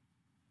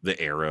the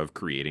era of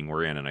creating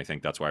we're in? And I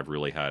think that's why I've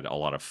really had a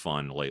lot of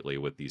fun lately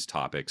with these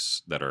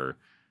topics that are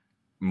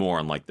more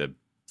on like the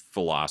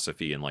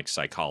philosophy and like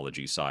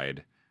psychology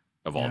side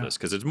of all this,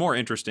 because it's more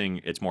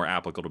interesting, it's more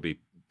applicable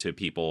to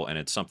people, and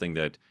it's something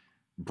that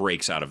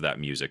breaks out of that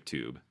music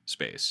tube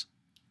space.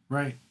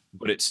 Right.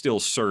 But it still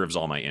serves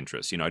all my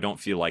interests. You know, I don't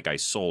feel like I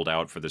sold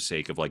out for the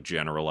sake of like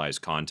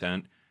generalized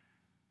content.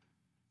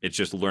 It's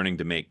just learning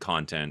to make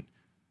content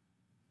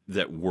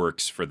that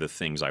works for the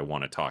things I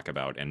want to talk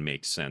about and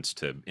makes sense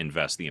to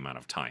invest the amount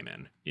of time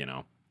in, you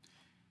know?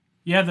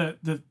 Yeah,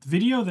 the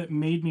video that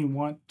made me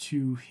want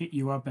to hit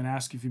you up and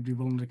ask if you'd be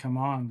willing to come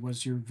on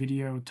was your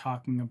video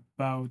talking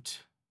about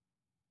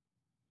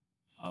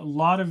a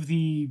lot of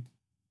the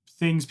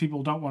things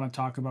people don't want to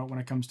talk about when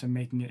it comes to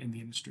making it in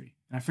the industry.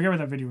 And I forget what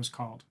that video was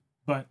called,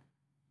 but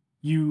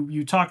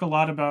you talk a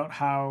lot about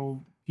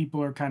how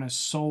people are kind of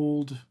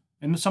sold,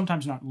 and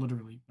sometimes not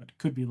literally, but it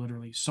could be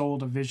literally,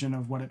 sold a vision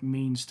of what it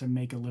means to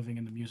make a living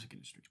in the music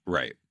industry.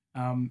 Right.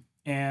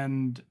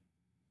 And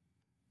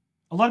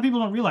a lot of people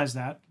don't realize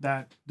that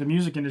the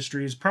music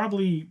industry is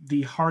probably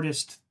the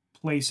hardest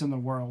place in the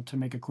world to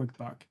make a quick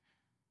buck.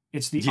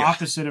 It's the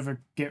opposite of a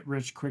get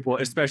rich quick. Well,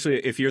 especially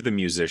if you're the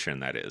musician,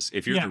 that is.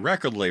 If you're the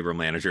record label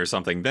manager or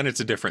something, then it's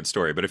a different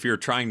story. But if you're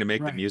trying to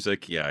make the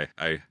music,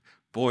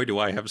 boy, do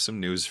I have some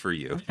news for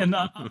you. And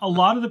a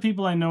lot of the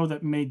people I know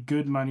that make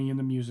good money in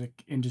the music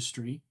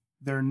industry,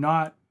 they're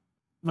not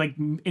like,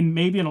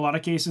 maybe in a lot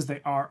of cases they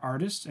are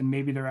artists, and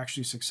maybe they're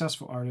actually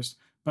successful artists,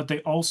 but they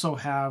also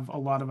have a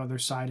lot of other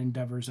side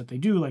endeavors that they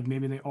do. Like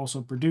maybe they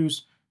also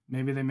produce,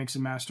 maybe they mix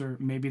and master,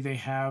 maybe they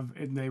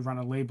run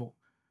a label.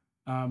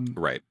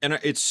 Right. And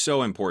it's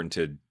so important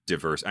to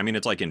diverse. I mean,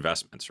 it's like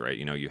investments, right?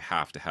 You know, you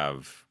have to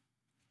have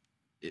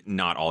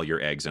not all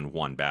your eggs in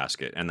one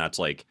basket. And that's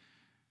like,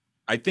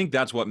 I think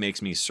that's what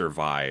makes me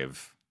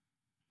survive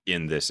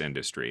in this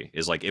industry,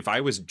 is like, if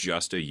I was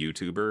just a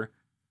YouTuber,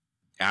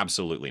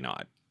 absolutely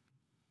not.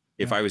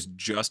 If I was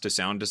just a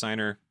sound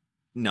designer,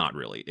 not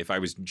really. If I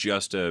was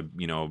just a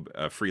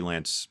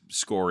freelance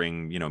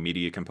scoring,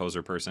 media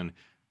composer person,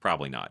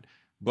 probably not.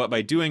 But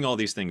by doing all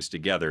these things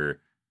together,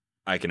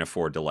 I can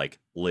afford to like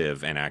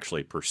live and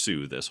actually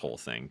pursue this whole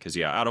thing. Because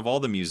out of all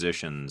the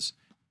musicians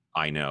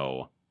I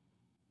know,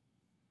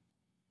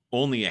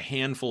 only a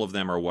handful of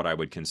them are what I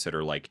would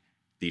consider like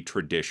the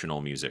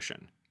traditional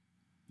musician.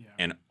 Yeah.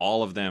 and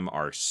all of them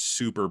are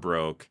super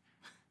broke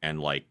and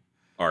like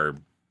are,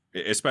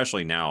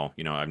 especially now,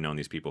 I've known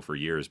these people for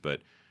years,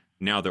 but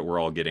now that we're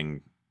all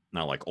getting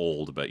not like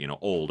old, but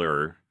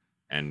older,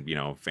 and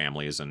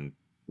families and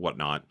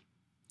whatnot,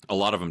 a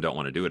lot of them don't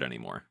want to do it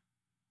anymore.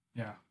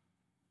 Yeah.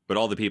 But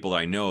all the people that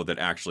I know that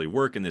actually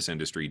work in this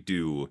industry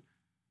do,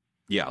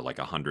 yeah, like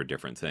 100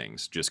 different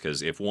things, just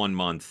because if one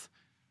month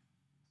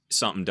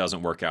something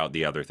doesn't work out,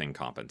 the other thing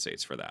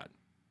compensates for that,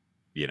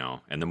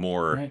 and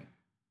Right.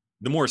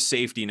 the more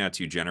safety nets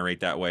you generate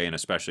that way, and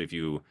especially if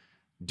you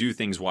do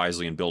things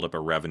wisely and build up a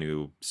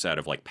revenue set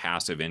of like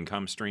passive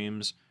income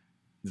streams,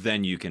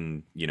 then you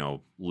can,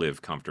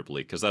 live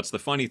comfortably. Because that's the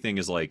funny thing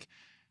is, like,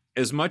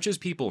 as much as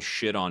people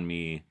shit on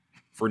me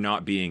for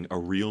not being a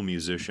real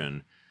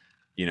musician,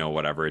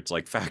 whatever, it's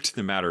like, fact of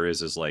the matter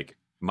is like,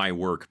 my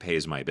work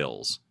pays my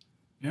bills.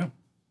 Yeah.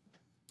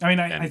 I mean,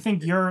 I And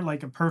think you're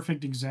like a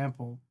perfect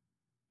example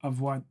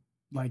of what,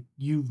 like,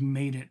 you've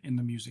made it in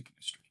the music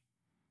industry.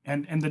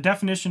 And the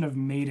definition of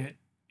made it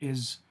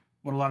is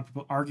what a lot of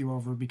people argue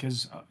over,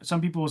 because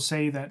some people will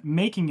say that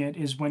making it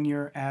is when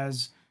you're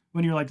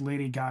like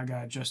Lady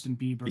Gaga, Justin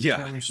Bieber, yeah,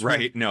 Taylor Swift.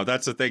 right. No,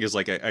 that's the thing is,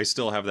 like, I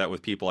still have that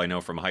with people I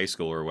know from high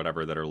school or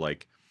whatever that are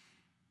like,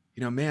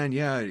 man,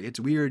 yeah, it's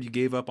weird you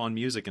gave up on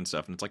music and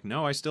stuff. And it's like,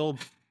 no, I still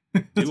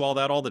do all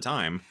that all the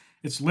time.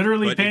 It's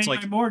literally But paying it's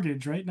like, my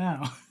mortgage right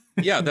now.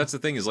 yeah, that's the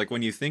thing is, like,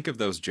 when you think of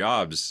those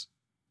jobs,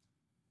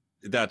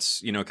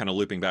 that's, kind of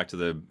looping back to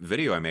the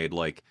video I made,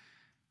 like,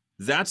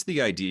 that's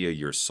the idea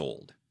you're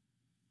sold,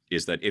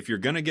 is that if you're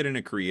going to get in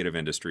a creative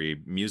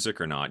industry, music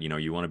or not,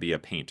 you want to be a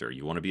painter,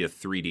 you want to be a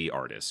 3D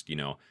artist,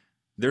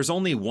 there's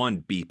only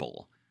one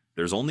Beeple.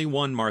 There's only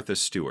one Martha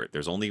Stewart.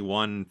 There's only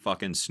one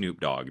fucking Snoop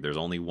Dogg. There's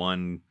only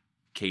one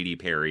Katy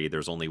Perry.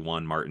 There's only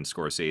one Martin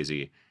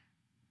Scorsese.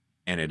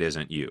 And it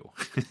isn't you.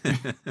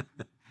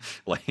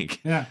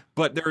 Like, Yeah.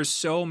 but there are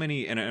so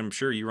many, and I'm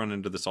sure you run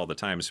into this all the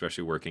time,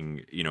 especially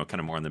working, kind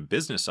of more on the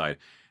business side.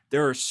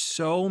 There are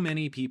so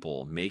many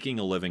people making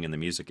a living in the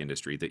music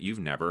industry that you've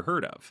never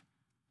heard of.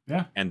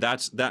 Yeah. And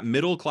that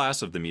middle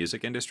class of the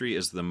music industry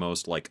is the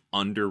most like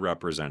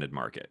underrepresented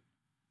market.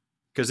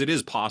 Because it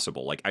is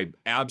possible. Like, I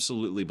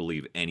absolutely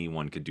believe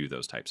anyone could do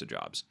those types of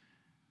jobs.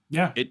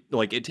 Yeah.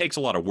 It takes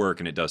a lot of work,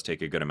 and it does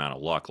take a good amount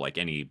of luck, like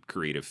any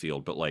creative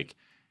field. But like,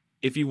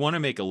 if you want to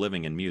make a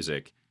living in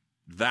music,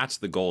 that's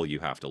the goal you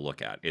have to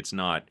look at. It's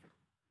not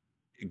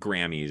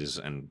Grammys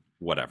and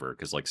whatever,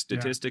 because like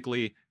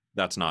statistically,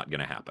 that's not going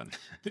to happen.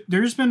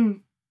 There's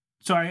been,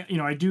 so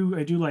I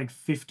do like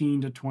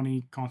 15 to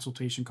 20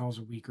 consultation calls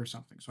a week or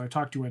something. So I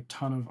talk to a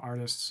ton of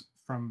artists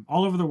from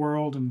all over the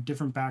world and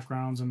different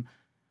backgrounds, and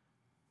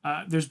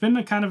there's been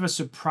a kind of a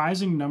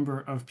surprising number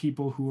of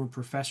people who are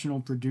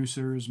professional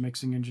producers,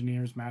 mixing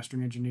engineers,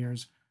 mastering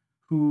engineers,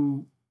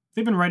 who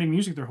they've been writing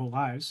music their whole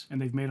lives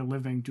and they've made a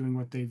living doing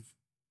what they've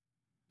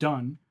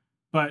done,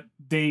 but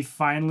they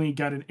finally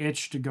got an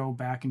itch to go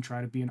back and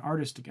try to be an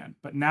artist again.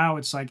 But now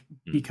it's like,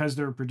 because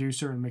they're a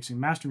producer and mixing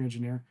mastering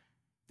engineer,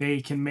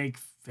 they can make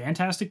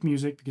fantastic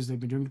music because they've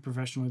been doing it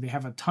professionally. They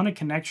have a ton of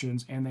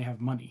connections and they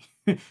have money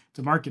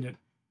to market it.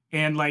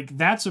 And like,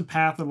 that's a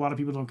path that a lot of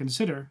people don't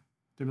consider.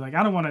 They'll be like,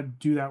 I don't want to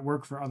do that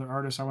work for other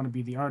artists. I want to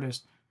be the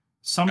artist.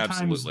 Sometimes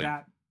Absolutely.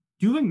 that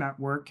doing that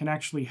work can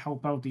actually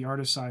help out the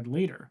artist side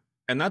later.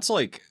 And that's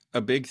like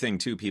a big thing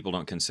too, people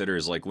don't consider,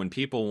 is like, when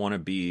people want to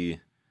be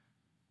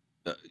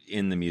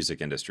in the music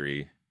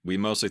industry, we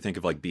mostly think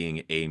of like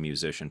being a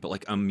musician, but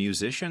like a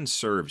musician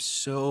serves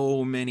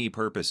so many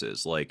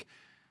purposes. Like,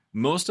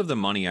 most of the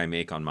money I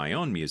make on my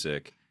own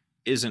music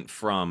isn't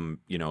from,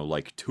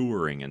 like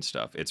touring and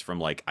stuff. It's from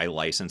like, I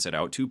license it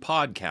out to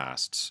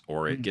podcasts,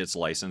 or it gets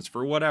licensed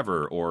for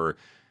whatever, or,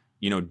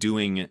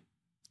 doing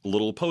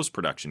little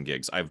post-production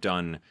gigs. I've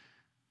done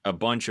a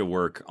bunch of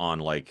work on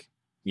like,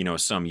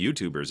 some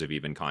YouTubers have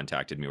even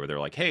contacted me where they're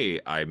like,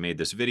 hey, I made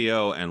this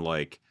video and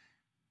like,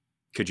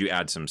 could you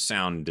add some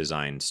sound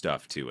design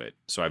stuff to it?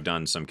 So I've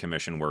done some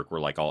commission work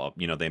where like,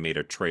 they made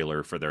a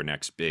trailer for their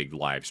next big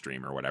live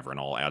stream or whatever, and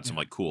I'll add some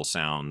like cool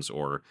sounds,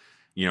 or,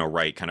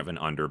 write kind of an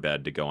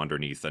underbed to go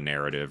underneath the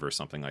narrative or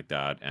something like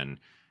that. And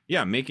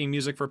yeah, making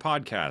music for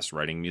podcasts,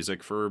 writing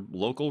music for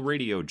local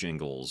radio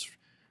jingles,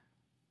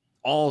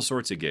 all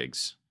sorts of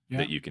gigs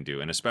that you can do.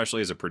 And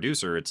especially as a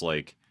producer, it's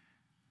like,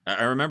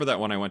 I remember that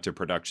when I went to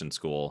production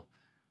school,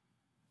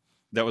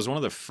 that was one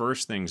of the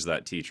first things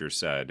that teacher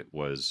said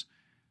was,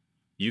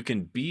 you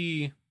can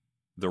be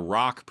the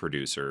rock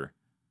producer,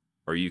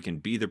 or you can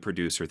be the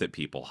producer that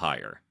people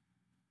hire.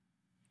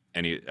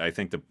 And I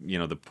think the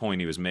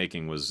point he was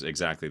making was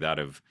exactly that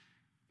of,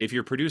 if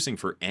you're producing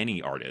for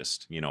any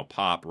artist,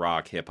 pop,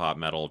 rock, hip hop,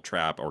 metal,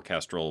 trap,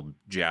 orchestral,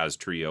 jazz,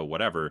 trio,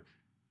 whatever,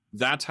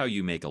 that's how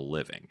you make a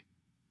living.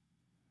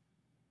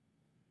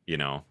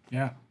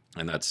 Yeah.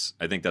 And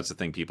I think that's the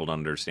thing people don't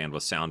understand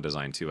with sound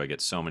design too. I get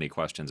so many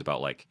questions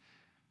about like,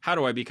 how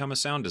do I become a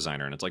sound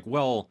designer? And it's like,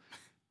 well,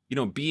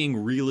 being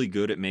really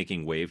good at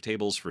making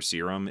wavetables for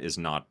Serum is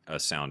not a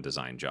sound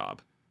design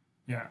job.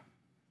 Yeah.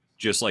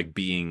 Just like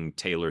being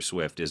Taylor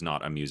Swift is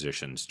not a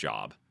musician's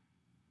job.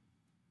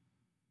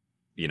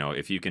 You know,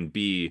 if you can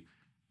be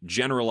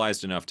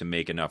generalized enough to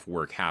make enough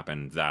work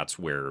happen, that's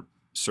where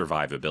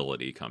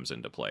survivability comes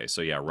into play.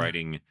 So yeah,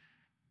 writing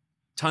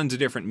tons of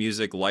different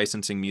music,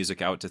 licensing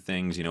music out to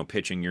things, you know,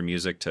 pitching your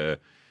music to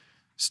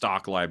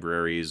stock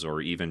libraries,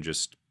 or even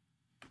just,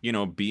 you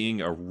know,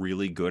 being a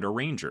really good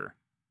arranger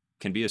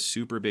can be a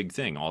super big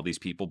thing. All these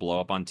people blow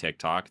up on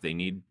TikTok. They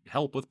need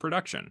help with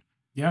production.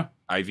 Yeah.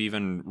 I've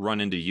even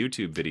run into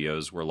YouTube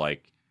videos where,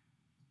 like,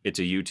 it's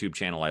a YouTube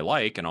channel I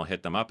like, and I'll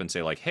hit them up and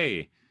say, like,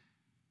 hey,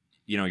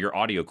 you know, your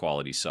audio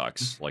quality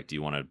sucks. Like, do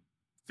you want to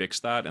fix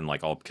that? And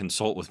like, I'll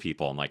consult with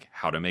people on like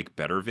how to make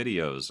better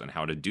videos and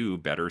how to do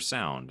better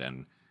sound.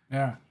 And,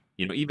 Yeah.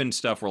 you know, even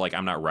stuff where like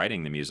I'm not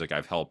writing the music,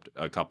 I've helped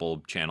a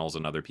couple channels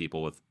and other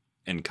people with,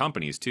 and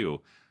companies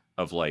too,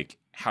 of like,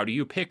 how do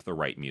you pick the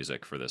right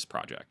music for this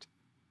project?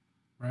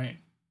 Right.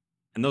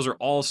 And those are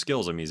all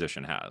skills a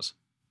musician has.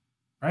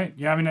 Right.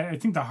 Yeah. I mean, I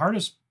think the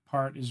hardest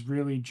part is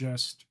really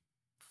just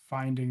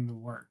finding the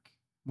work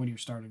when you're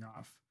starting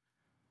off.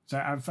 So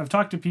I've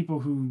talked to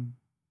people who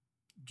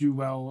do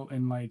well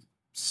in like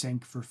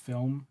sync for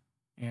film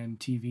and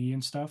TV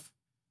and stuff.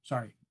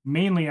 Sorry.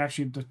 Mainly,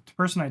 actually, the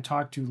person I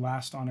talked to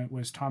last on it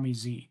was Tommy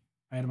Z.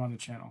 I had him on the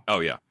channel. Oh,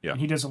 yeah. Yeah.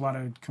 And he does a lot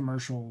of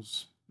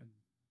commercials and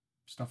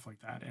stuff like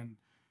that. And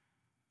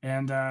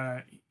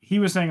he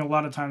was saying a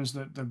lot of times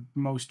that the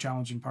most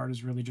challenging part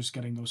is really just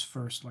getting those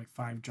first like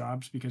 5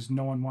 jobs, because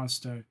no one wants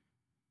to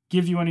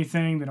give you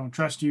anything. They don't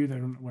trust you. They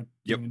don't know what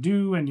you're going to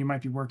do. And you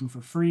might be working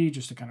for free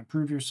just to kind of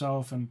prove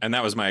yourself. And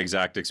that was my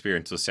exact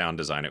experience with sound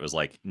design. It was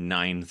like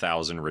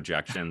 9,000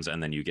 rejections.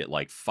 And then you get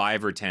like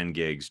 5 or 10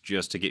 gigs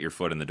just to get your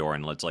foot in the door.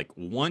 And it's like,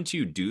 once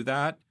you do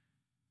that,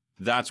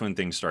 that's when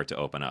things start to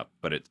open up.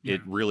 But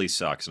it really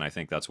sucks. And I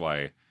think that's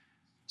why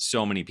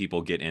so many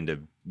people get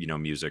into, you know,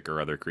 music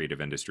or other creative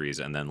industries,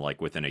 and then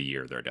like within a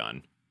year they're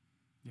done.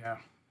 Yeah.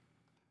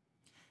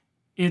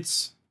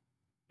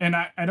 And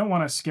I don't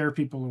want to scare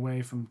people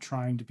away from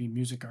trying to be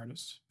music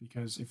artists,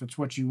 because if it's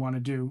what you want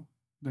to do,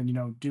 then, you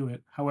know, do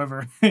it.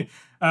 However,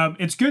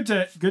 it's good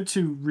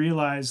to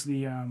realize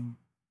the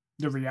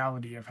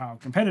reality of how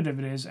competitive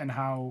it is, and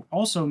how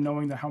also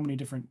knowing that how many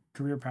different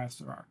career paths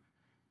there are,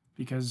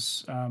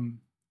 because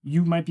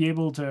you might be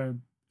able to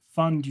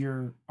fund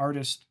your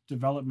artist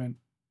development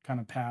kind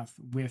of path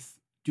with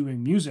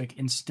doing music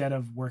instead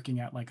of working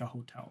at like a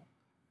hotel.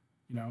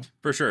 You know?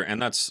 For sure.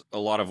 And that's a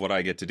lot of what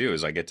I get to do,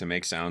 is I get to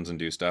make sounds and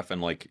do stuff.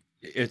 And like,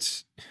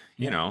 it's,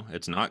 you know,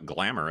 it's not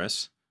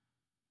glamorous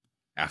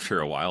after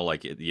a while.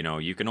 Like, you know,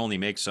 you can only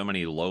make so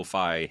many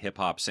lo-fi hip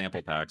hop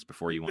sample packs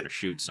before you want to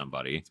shoot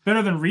somebody. It's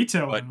better than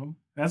retail, though.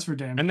 That's for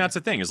damn. And that's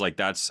the thing, is like,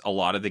 that's a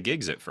lot of the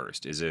gigs at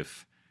first, is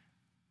if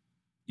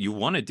you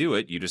want to do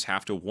it, you just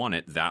have to want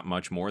it that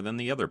much more than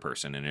the other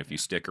person. And if you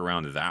stick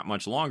around that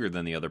much longer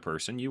than the other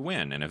person, you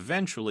win. And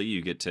eventually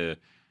you get to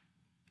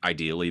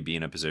ideally be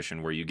in a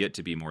position where you get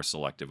to be more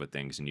selective with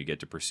things, and you get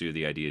to pursue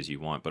the ideas you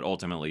want. But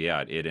ultimately,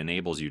 yeah, it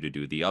enables you to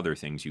do the other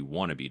things you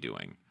want to be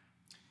doing.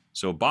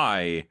 So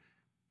by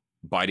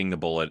biting the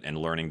bullet and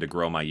learning to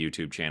grow my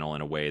YouTube channel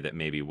in a way that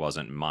maybe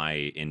wasn't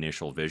my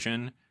initial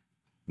vision,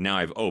 now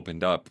I've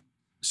opened up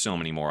so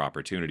many more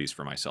opportunities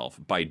for myself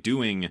by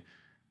doing,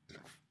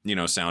 you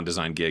know, sound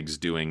design gigs,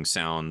 doing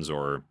sounds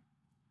or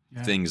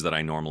things that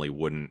I normally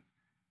wouldn't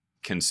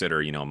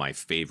consider, you know, my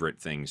favorite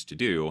things to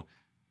do.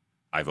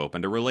 I've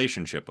opened a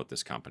relationship with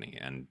this company,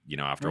 and, you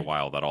know, after a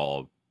while that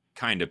all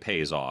kind of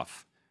pays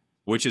off,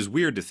 which is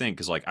weird to think,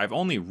 because like I've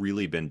only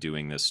really been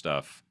doing this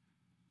stuff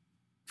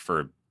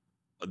for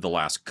the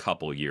last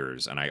couple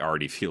years, and I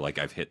already feel like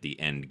I've hit the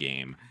end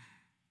game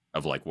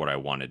of like what I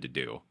wanted to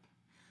do.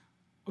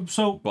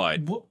 So,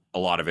 but a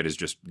lot of it is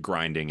just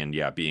grinding and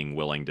being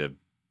willing to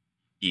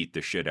eat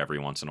the shit every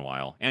once in a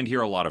while and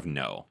hear a lot of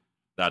no.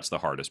 That's the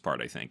hardest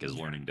part, I think, is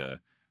learning to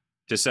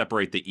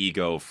separate the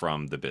ego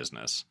from the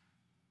business.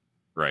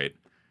 Right.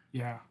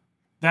 Yeah.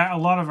 That a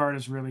lot of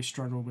artists really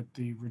struggle with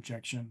the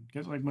rejection.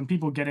 Because like when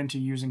people get into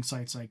using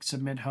sites like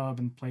Submit Hub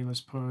and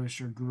Playlist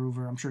Push or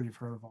Groover, I'm sure you've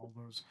heard of all of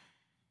those.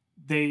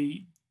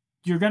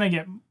 You're gonna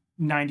get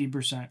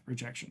 90%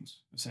 rejections,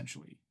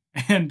 essentially.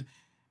 And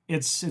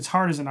it's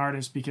hard as an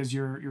artist, because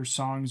your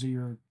songs are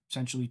your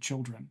essentially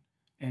children,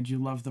 and you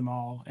love them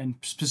all. And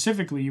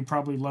specifically, you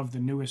probably love the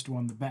newest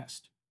one the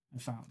best, I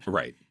found.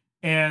 Right.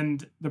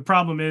 And the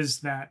problem is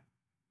that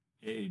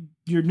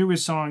your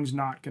newest song's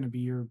not going to be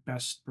your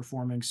best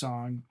performing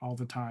song all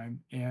the time,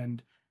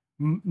 and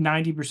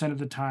 90% of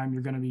the time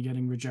you're going to be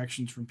getting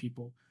rejections from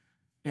people,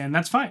 and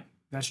that's fine.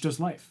 That's just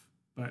life.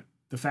 But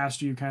the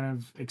faster you kind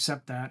of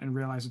accept that and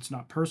realize it's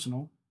not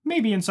personal,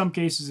 maybe in some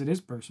cases it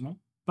is personal,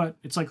 but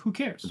it's like, who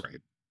cares?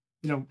 Right.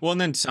 You know, well, and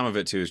then some of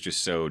it too is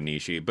just so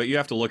nichey, but you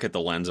have to look at the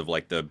lens of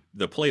like the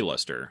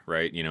playlister,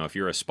 right? You know, if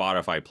you're a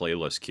Spotify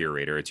playlist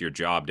curator, it's your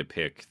job to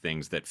pick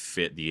things that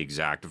fit the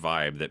exact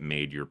vibe that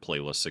made your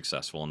playlist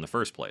successful in the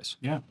first place.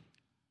 Yeah.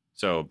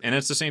 So, and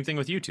it's the same thing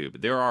with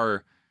YouTube. There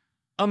are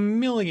 1.5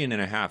 million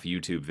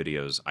YouTube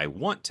videos I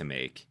want to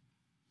make,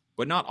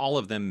 but not all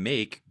of them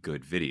make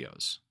good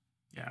videos.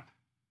 Yeah.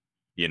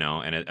 you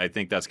know. And I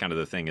think that's kind of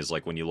the thing is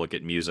like when you look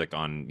at music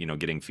on, you know,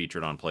 getting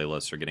featured on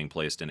playlists or getting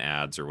placed in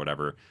ads or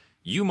whatever,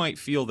 you might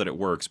feel that it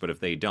works, but if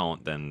they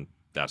don't, then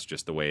that's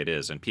just the way it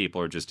is. And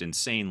people are just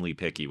insanely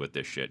picky with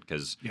this shit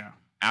because Yeah.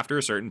 after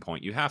a certain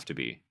point, you have to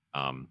be.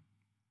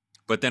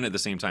 But then at the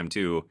same time,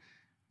 too,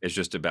 it's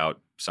just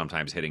about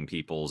sometimes hitting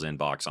people's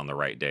inbox on the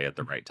right day at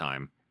the right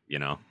time, you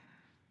know?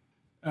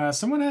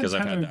 Someone Because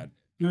I've had had a that.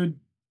 good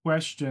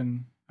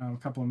question a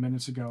couple of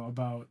minutes ago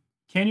about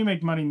can you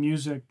make money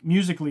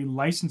musically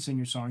licensing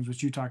your songs,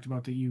 which you talked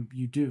about that you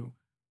do.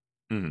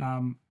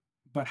 Mhm.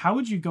 But how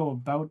would you go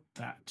about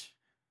that?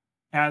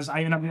 And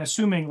I'm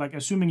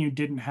assuming you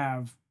didn't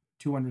have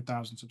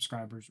 200,000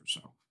 subscribers or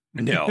so.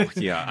 No,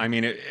 yeah. I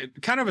mean,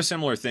 kind of a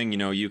similar thing. You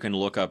know, you can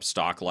look up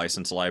stock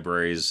license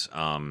libraries.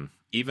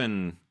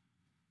 Even,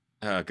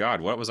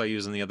 God, what was I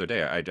using the other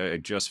day? I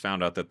just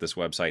found out that this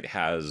website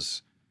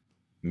has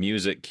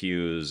music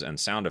cues and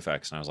sound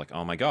effects, and I was like,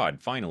 oh my God,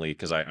 finally,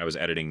 because I was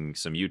editing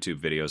some YouTube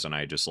videos, and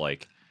I just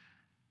like,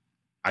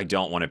 I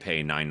don't want to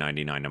pay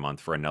 $9.99 a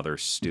month for another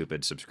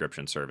stupid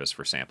subscription service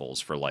for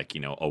samples for like,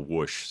 you know, a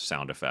whoosh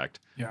sound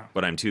effect. Yeah.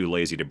 But I'm too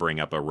lazy to bring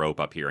up a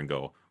rope up here and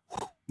go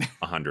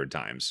 100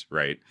 times,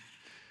 right?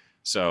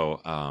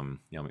 So,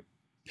 you know,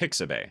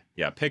 Pixabay.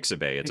 Yeah,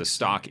 Pixabay. It's a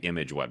stock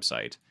image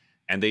website.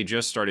 And they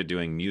just started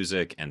doing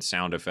music and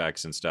sound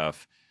effects and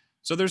stuff.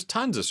 So there's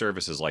tons of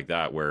services like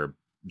that where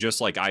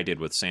just like I did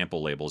with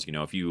sample labels, you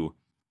know, if you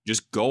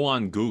just go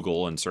on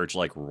Google and search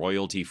like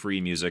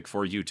royalty-free music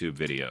for YouTube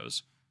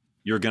videos,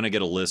 you're going to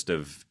get a list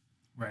of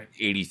Right.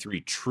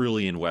 83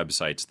 trillion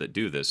websites that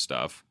do this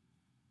stuff.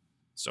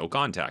 So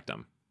contact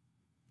them.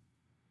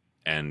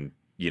 And,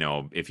 you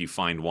know, if you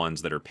find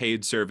ones that are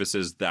paid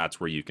services, that's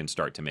where you can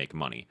start to make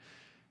money.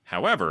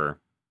 However,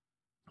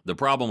 the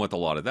problem with a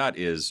lot of that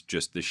is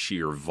just the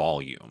sheer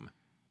volume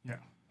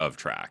of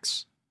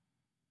tracks.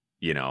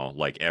 You know,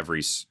 like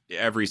every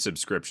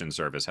subscription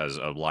service has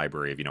a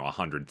library of, you know,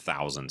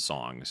 100,000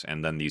 songs.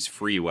 And then these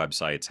free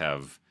websites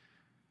have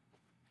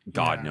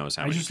God knows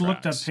how many I just tracks.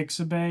 looked up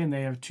Pixabay and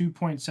they have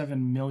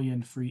 2.7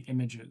 million free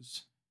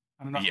images.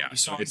 I don't know. Yeah,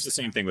 so it's the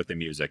same thing with the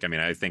music. I mean,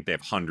 I think they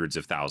have hundreds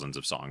of thousands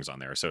of songs on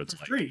there, so it's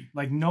for free,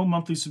 like no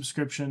monthly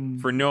subscription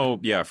for no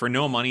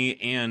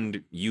money,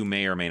 and you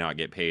may or may not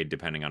get paid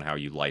depending on how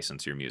you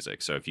license your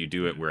music. So if you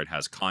do it where it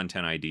has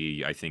content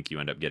ID, I think you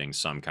end up getting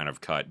some kind of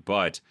cut,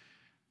 but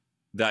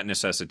that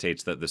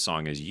necessitates that the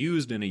song is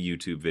used in a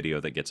YouTube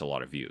video that gets a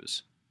lot of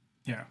views.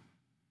 Yeah.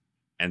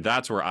 And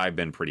that's where I've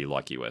been pretty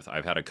lucky with.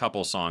 I've had a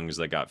couple songs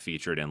that got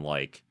featured in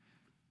like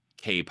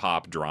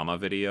K-pop drama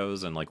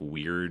videos and like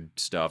weird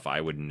stuff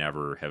I would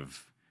never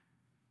have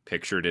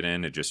pictured it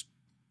in. It just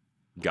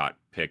got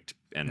picked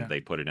and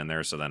they put it in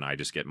there. So then I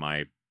just get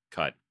my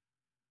cut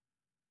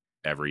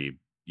every,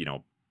 you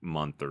know,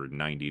 month or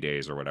 90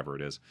 days or whatever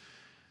it is.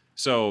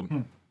 So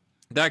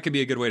that could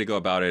be a good way to go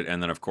about it.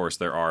 And then of course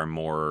there are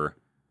more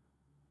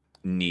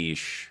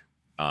niche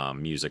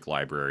music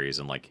libraries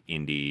and like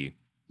indie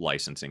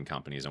licensing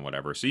companies and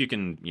whatever. So you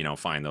can, you know,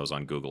 find those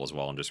on Google as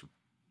well and just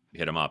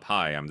hit them up.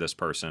 Hi, I'm this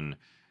person.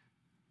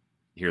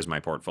 Here's my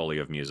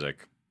portfolio of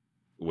music.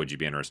 Would you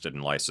be interested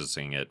in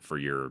licensing it for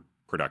your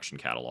production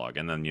catalog?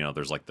 And then, you know,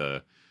 there's like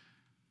the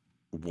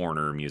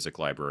Warner Music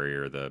Library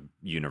or the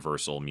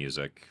Universal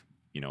Music,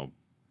 you know,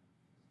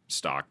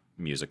 stock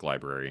music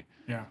library.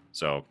 Yeah.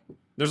 So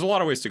there's a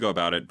lot of ways to go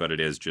about it, but it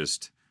is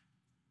just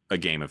a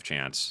game of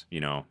chance. You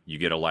know, you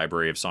get a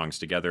library of songs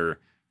together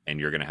and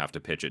you're going to have to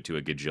pitch it to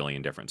a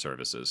gajillion different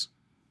services.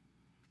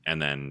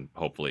 And then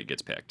hopefully it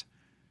gets picked.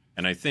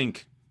 And I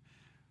think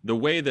the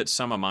way that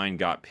some of mine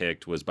got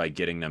picked was by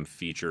getting them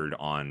featured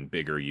on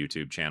bigger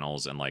YouTube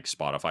channels and like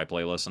Spotify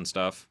playlists and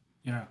stuff.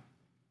 Yeah.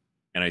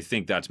 And I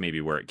think that's maybe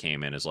where it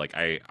came in is like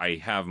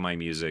I have my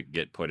music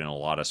get put in a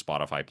lot of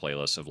Spotify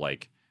playlists of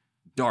like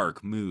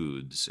dark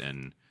moods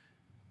and,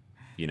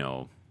 you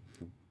know,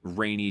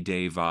 rainy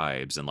day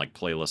vibes and like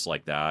playlists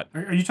like that.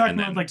 Are you talking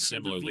about like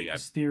similarly the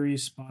Theory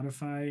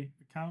Spotify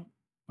account?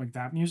 Like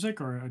that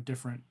music or a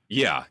different?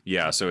 Yeah.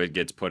 So it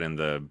gets put in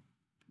the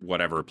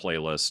whatever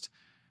playlist.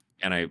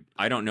 And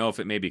I don't know if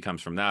it maybe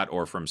comes from that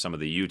or from some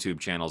of the YouTube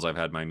channels I've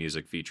had my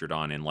music featured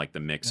on in like the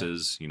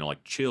mixes, you know,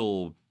 like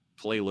chill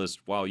playlist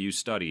while you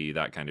study,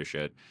 that kind of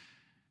shit.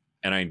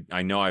 And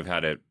I know I've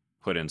had it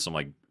put in some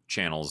like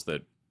channels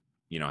that,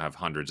 you know, have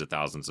hundreds of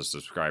thousands of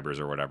subscribers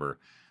or whatever.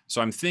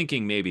 So I'm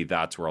thinking maybe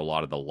that's where a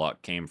lot of the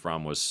luck came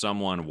from, was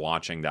someone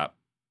watching that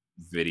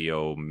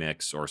video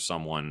mix or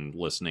someone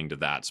listening to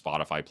that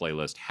Spotify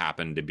playlist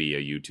happened to be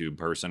a YouTube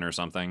person or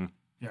something.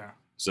 Yeah.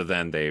 So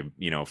then they,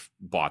 you know,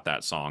 bought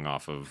that song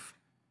off of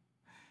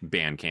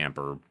Bandcamp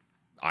or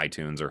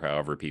iTunes or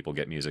however people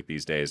get music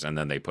these days, and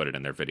then they put it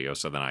in their video.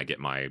 So then I get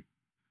my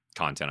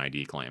content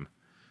ID claim.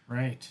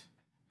 Right.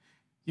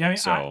 Yeah. I mean,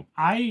 so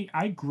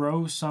I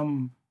grow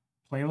some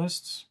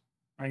playlists.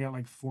 I got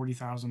like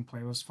 40,000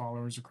 playlist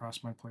followers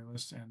across my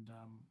playlist, and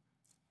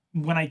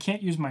when I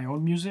can't use my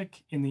own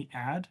music in the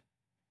ad,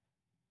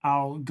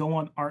 I'll go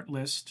on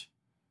Artlist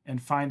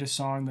and find a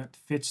song that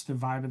fits the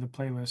vibe of the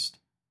playlist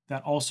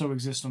that also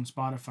exists on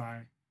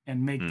Spotify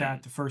and make Hmm.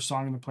 that the first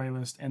song in the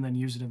playlist and then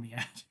use it in the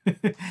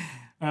ad.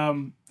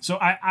 So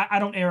I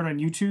don't air it on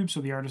YouTube,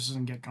 so the artist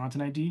doesn't get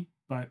content ID,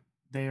 but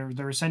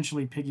they're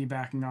essentially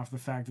piggybacking off the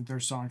fact that their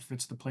song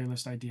fits the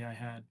playlist ID I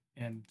had,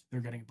 and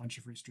they're getting a bunch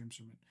of free streams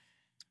from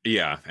it.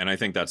 Yeah, and I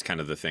think that's kind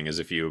of the thing is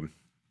if you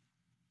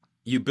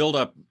build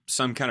up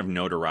some kind of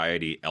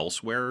notoriety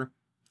elsewhere,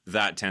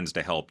 that tends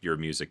to help your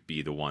music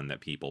be the one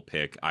that people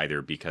pick,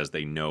 either because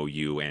they know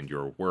you and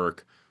your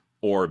work,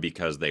 or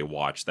because they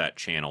watch that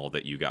channel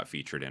that you got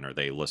featured in, or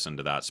they listen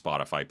to that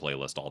Spotify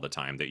playlist all the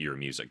time that your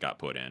music got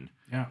put in.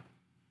 Yeah.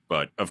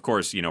 But of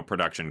course,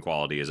 production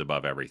quality is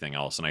above everything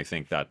else, and I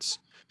think that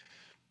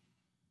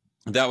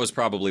was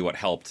probably what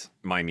helped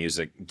my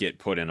music get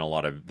put in a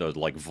lot of the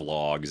like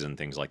vlogs and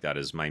things like that.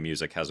 Is my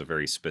music has a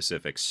very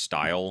specific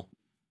style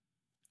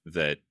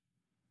that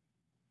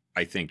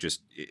I think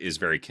just is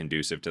very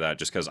conducive to that,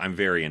 just because I'm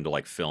very into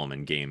like film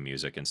and game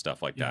music and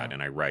stuff like that, Yeah.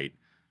 and I write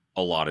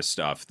a lot of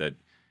stuff that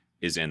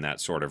is in that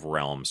sort of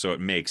realm, so it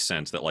makes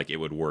sense that like it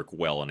would work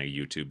well in a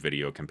YouTube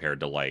video compared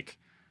to like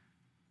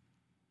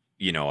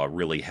a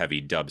really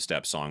heavy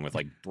dubstep song with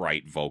like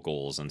bright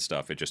vocals and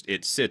stuff.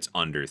 It sits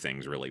under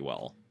things really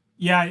well.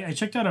 Yeah, I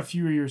checked out a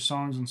few of your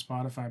songs on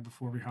Spotify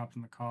before we hopped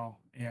on the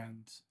call,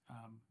 and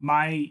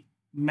my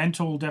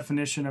mental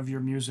definition of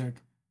your music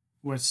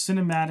was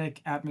cinematic,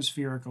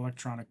 atmospheric,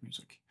 electronic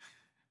music.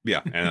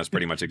 Yeah, and that's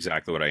pretty much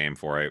exactly what I aim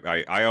for.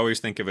 I always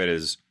think of it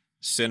as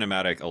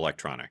cinematic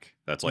electronic.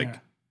 That's like Yeah.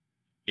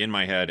 in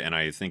my head, and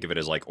I think of it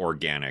as like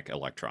organic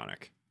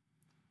electronic.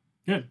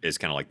 Good. Is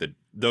kind of like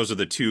those are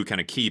the two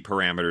kind of key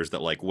parameters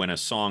that like when a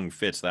song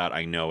fits that,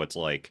 I know it's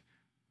like,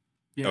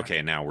 Yeah.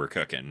 okay, now we're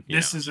cooking.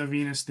 This is a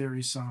Venus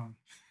Theory song.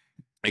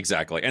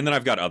 Exactly. And then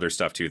I've got other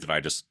stuff too that I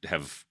just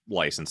have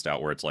licensed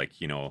out where it's like,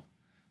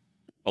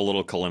 a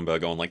little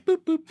kalimba going like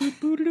boop boop boop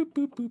boop boop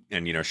boop boop,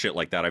 and shit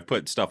like that. I've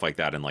put stuff like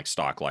that in like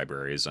stock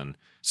libraries, and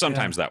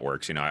sometimes that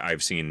works.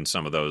 I've seen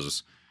some of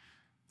those.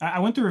 I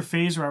went through a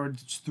phase where I would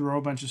just throw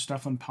a bunch of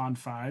stuff on Pond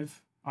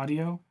 5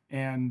 audio,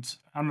 and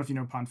I don't know if you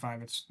know Pond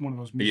 5. It's one of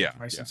those music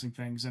licensing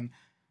things, and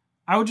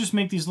I would just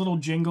make these little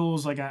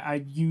jingles. Like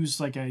I'd use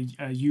like a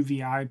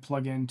UVI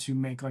plugin to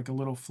make like a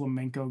little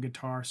flamenco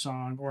guitar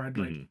song, or I'd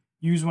like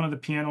use one of the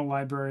piano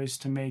libraries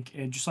to make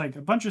just like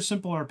a bunch of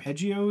simple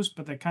arpeggios,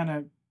 but that kind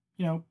of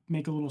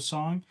make a little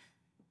song.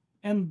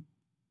 And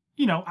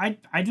I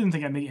didn't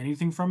think I'd make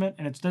anything from it,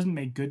 and it doesn't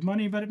make good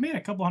money, but it made a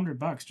couple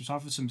 $100 just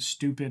off of some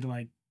stupid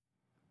like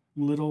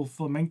little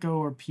flamenco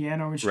or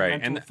piano instrumental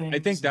right. And things. I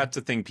think that's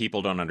the thing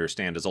people don't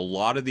understand is a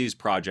lot of these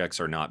projects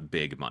are not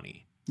big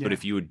money. Yeah. But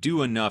if you would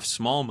do enough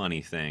small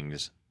money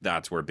things,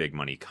 that's where big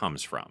money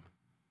comes from.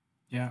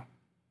 Yeah.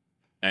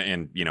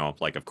 And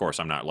like, of course,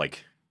 I'm not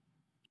like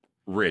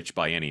rich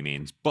by any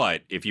means,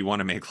 but if you want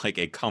to make like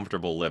a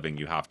comfortable living,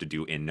 you have to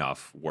do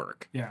enough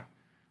work. Yeah.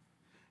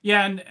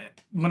 Yeah, and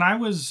when I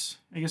was,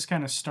 I guess,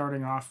 kind of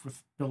starting off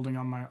with building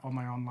on my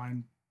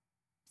online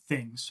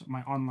things,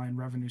 my online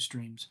revenue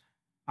streams,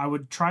 I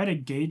would try to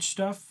gauge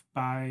stuff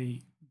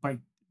by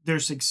their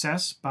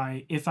success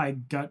by if I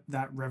got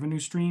that revenue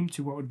stream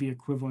to what would be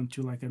equivalent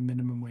to like a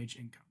minimum wage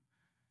income.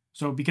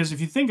 So because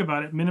if you think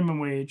about it, minimum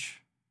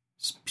wage,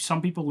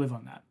 some people live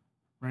on that,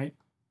 right?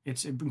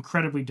 It's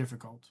incredibly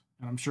difficult,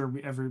 and I'm sure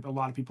a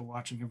lot of people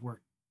watching have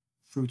worked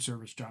food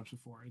service jobs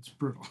before. It's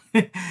brutal.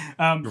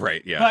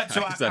 Right. Yeah. But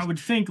so I would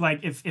think like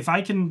if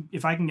I can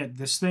get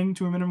this thing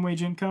to a minimum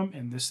wage income,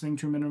 and this thing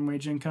to a minimum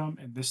wage income,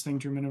 and this thing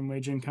to a minimum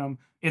wage income,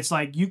 it's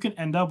like you can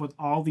end up with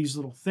all these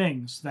little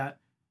things that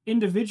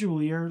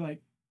individually are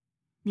like,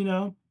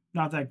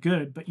 not that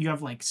good, but you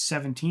have like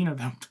 17 of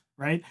them,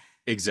 right?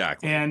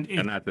 Exactly. And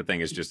that's the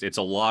thing is just it's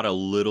a lot of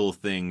little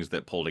things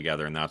that pull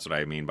together, and that's what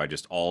I mean by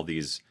just all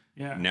these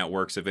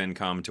networks of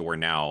income to where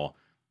now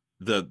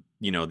the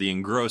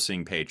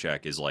engrossing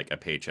paycheck is like a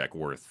paycheck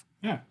worth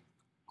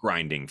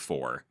grinding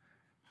for.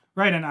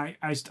 Right. And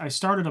I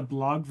started a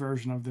blog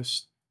version of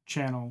this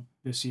channel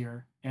this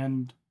year,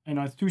 and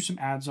I threw some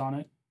ads on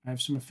it. I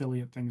have some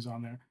affiliate things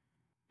on there,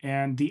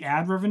 and the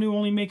ad revenue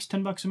only makes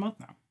 $10 a month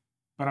now.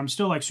 But I'm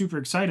still like super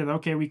excited.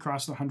 Okay, we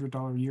crossed the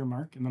 $100 a year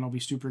mark, and then I'll be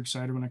super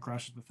excited when it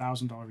crosses the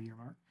 $1,000 a year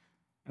mark,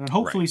 and then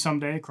hopefully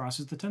someday it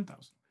crosses the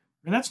 10,000.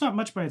 And that's not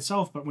much by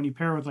itself, but when you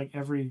pair with like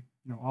every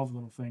all the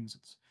little things,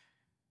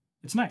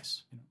 it's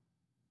nice.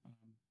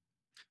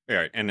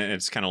 Yeah, and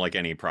it's kind of like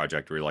any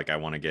project where you're like, I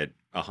want to get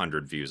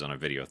 100 views on a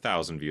video,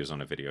 1,000 views on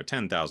a video,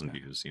 10,000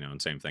 views,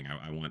 and same thing.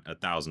 I want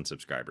 1,000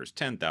 subscribers,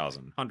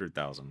 10,000,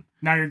 100,000.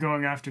 Now you're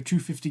going after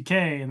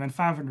 250K and then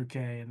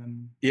 500K and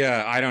then.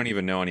 Yeah, I don't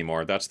even know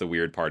anymore. That's the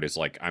weird part is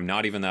like, I'm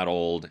not even that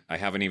old. I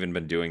haven't even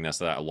been doing this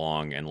that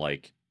long. And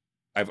like,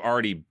 I've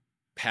already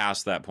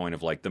passed that point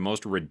of like the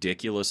most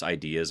ridiculous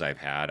ideas I've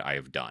had, I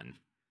have done.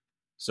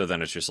 So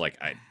then it's just like,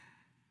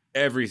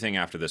 everything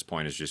after this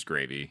point is just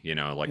gravy,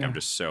 I'm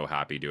just so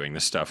happy doing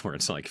this stuff where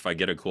it's like, if I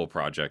get a cool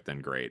project, then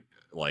great.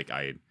 Like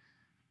I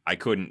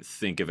couldn't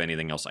think of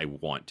anything else I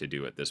want to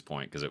do at this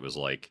point. Cause it was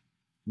like,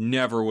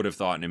 never would have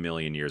thought in a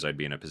million years I'd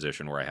be in a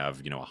position where I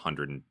have,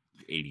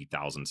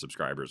 180,000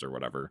 subscribers or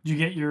whatever. Did you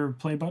get your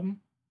play button?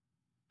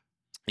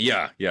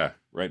 Yeah,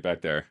 right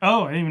back there.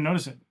 Oh, I didn't even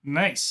notice it.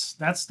 Nice.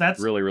 That's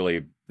Really,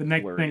 really the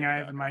next blurry thing in the I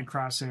have in my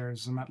background.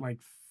 crosshairs. I'm at like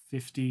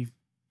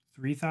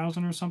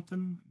 53,000 or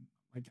something.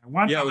 Like I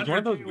want Yeah, it was one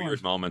of those 121.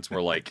 weird moments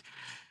where like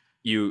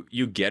you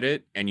get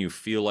it and you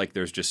feel like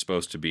there's just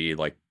supposed to be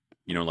like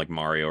like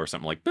Mario or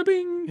something like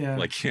bing Yeah,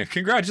 like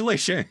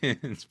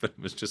congratulations, but it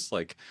was just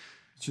like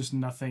it's just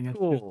nothing. It's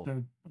just cool.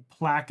 a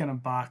plaque in a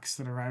box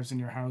that arrives in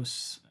your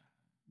house.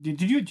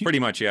 Did you Pretty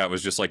much, yeah. It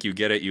was just like you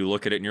get it, you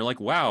look at it, and you're like,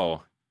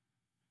 wow,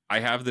 I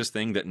have this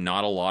thing that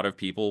not a lot of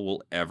people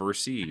will ever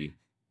see.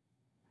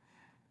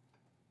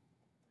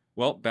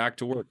 Well, back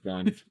to work,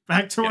 done.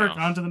 back to You work?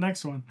 know. On to the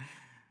next one.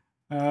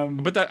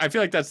 But I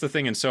feel like that's the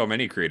thing in so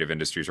many creative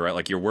industries, right?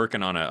 Like you're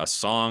working on a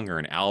song or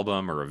an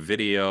album or a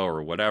video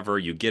or whatever,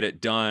 you get it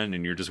done,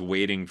 and you're just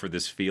waiting for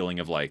this feeling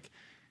of like,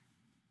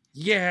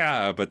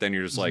 yeah, but then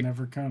you're just Just like,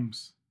 never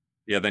comes.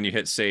 yeah, then you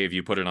hit save,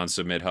 you put it on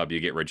Submit Hub, you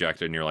get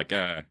rejected, and you're like,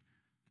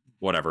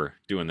 whatever,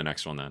 doing the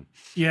next one then.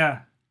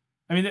 Yeah,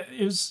 I mean,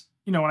 it was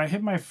when I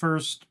hit my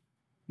first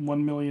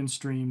 1 million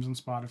streams on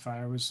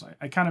Spotify,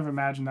 I kind of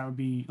imagined that would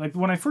be like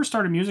when I first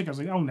started music. I was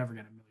like, I'll never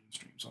get 1 million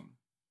streams on.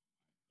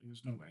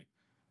 There's no way.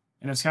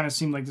 And it's kind of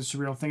seemed like this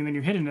surreal thing. And then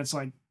you hit it, and it's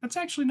like that's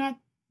actually not.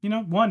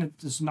 One,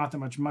 it's not that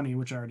much money,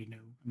 which I already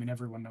knew. I mean,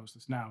 everyone knows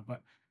this now,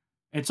 but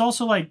it's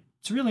also like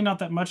it's really not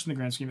that much in the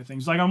grand scheme of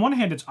things. Like on one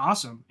hand, it's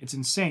awesome, it's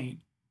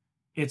insane.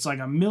 It's like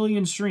 1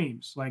 million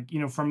streams, like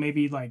from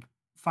maybe like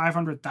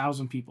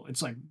 500,000 people.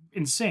 It's like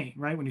insane,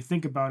 right? When you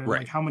think about it, like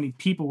Right. how many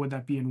people would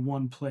that be in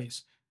one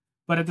place?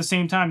 But at the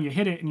same time, you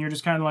hit it, and you're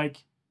just kind of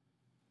like,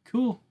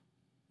 cool,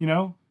 you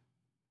know.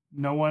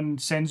 No one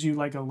sends you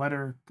like a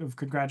letter of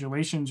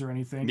congratulations or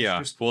anything. It's Yeah.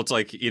 just Well, it's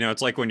like,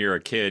 it's like when you're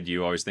a kid,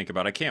 you always think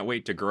about, I can't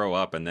wait to grow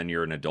up. And then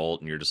you're an adult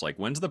and you're just like,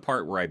 when's the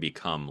part where I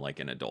become like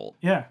an adult?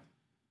 yeah,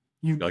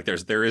 you Like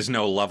there is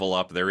no level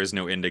up. There is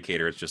no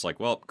indicator. It's just like,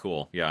 well,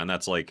 cool. Yeah. And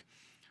that's like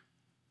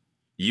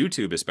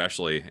YouTube,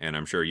 especially. And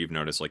I'm sure you've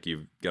noticed like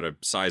you've got a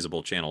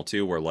sizable channel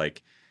too, where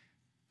like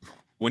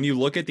when you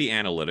look at the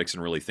analytics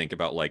and really think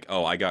about like,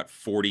 oh, I got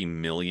 40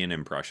 million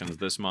impressions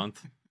this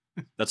month.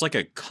 That's like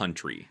a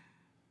country.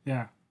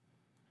 yeah.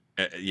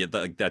 Yeah,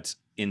 that's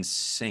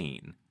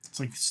insane. It's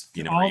like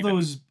Or all even,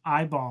 those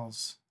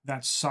eyeballs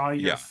that saw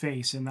your yeah.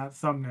 face in that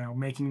thumbnail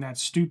making that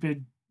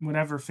stupid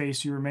whatever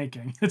face you were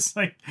making. It's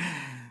like,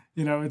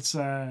 it's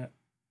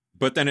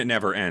But then it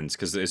never ends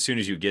because as soon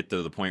as you get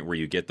to the point where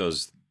you get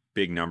those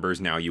big numbers,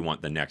 now you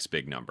want the next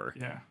big number.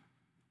 yeah.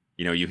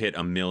 You hit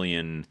 1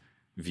 million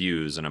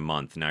views in a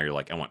month. Now you're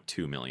like, I want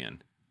 2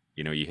 million.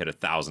 You hit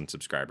 1,000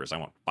 subscribers. I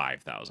want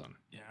 5,000.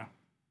 Yeah.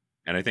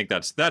 And I think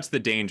that's the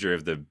danger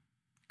of the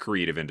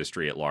creative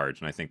industry at large.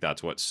 And I think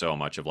that's what so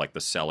much of like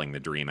the selling the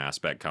dream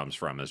aspect comes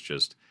from, is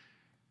just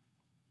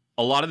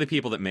a lot of the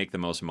people that make the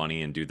most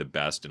money and do the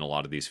best in a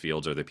lot of these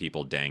fields are the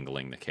people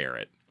dangling the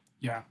carrot.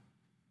 Yeah.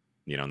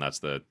 And that's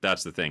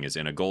the thing, is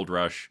in a gold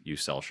rush, you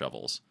sell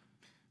shovels.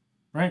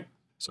 Right.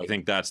 So I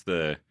think that's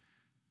the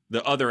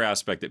other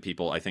aspect that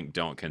people I think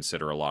don't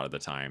consider a lot of the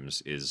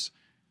times is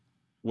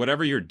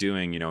whatever you're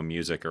doing,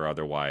 music or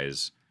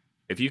otherwise,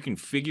 if you can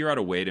figure out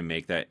a way to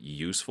make that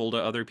useful to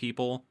other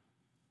people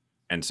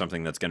and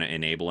something that's going to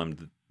enable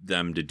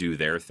them to do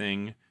their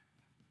thing,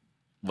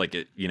 like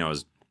it,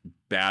 as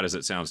bad as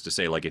it sounds to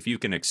say, like if you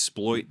can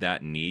exploit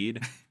that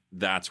need,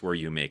 that's where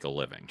you make a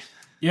living.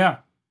 Yeah.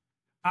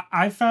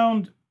 I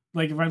found,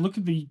 like, if I look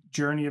at the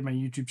journey of my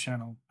YouTube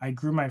channel, I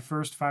grew my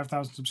first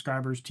 5,000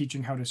 subscribers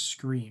teaching how to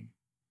scream,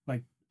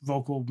 like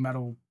vocal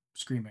metal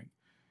screaming.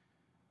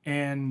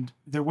 And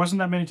there wasn't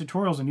that many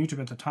tutorials on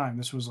YouTube at the time.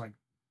 This was like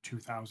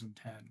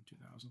 2010,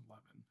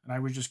 2011. And I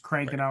was just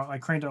I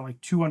cranked out like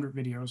 200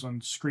 videos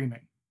on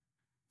screaming.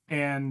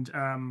 And,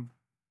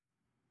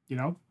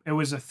 it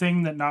was a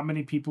thing that not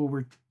many people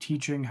were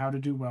teaching how to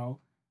do well,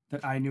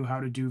 that I knew how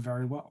to do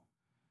very well.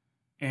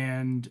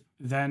 And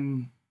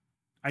then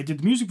I did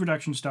the music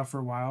production stuff for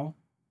a while,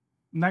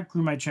 and that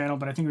grew my channel,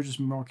 but I think it was just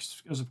more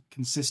as a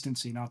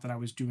consistency, not that I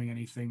was doing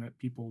anything that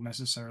people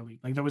necessarily,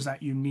 like that was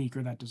that unique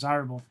or that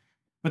desirable.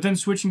 But then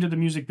switching to the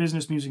music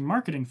business, music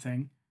marketing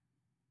thing,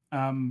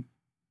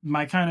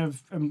 my kind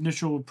of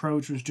initial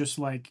approach was just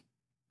like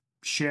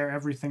share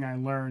everything I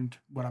learned,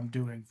 what I'm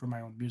doing for my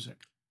own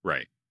music.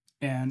 Right.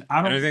 And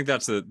And I think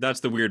that's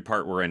the weird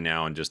part we're in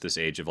now in just this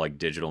age of like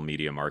digital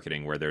media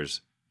marketing, where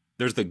there's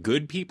the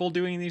good people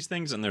doing these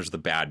things and there's the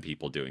bad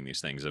people doing these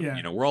things.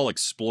 Yeah. We're all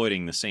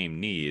exploiting the same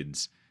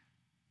needs,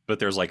 but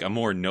there's like a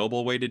more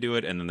noble way to do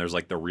it, and then there's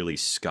like the really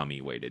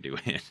scummy way to do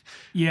it.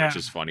 Yeah. Which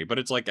is funny. But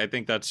it's like, I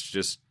think that's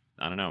just,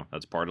 I don't know,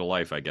 that's part of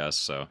life, I guess.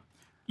 So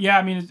Yeah,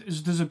 I mean,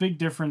 there's a big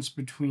difference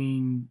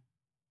between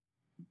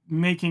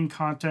making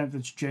content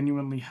that's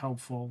genuinely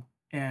helpful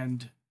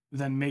and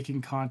then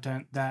making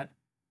content that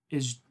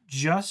is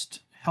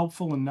just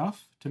helpful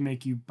enough to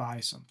make you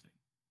buy something.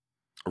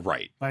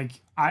 right.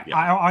 Like Yeah.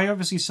 I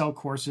obviously sell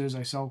courses,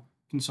 I sell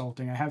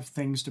consulting, I have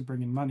things to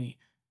bring in money.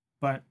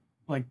 But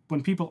like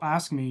when people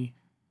ask me,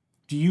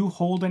 do you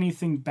hold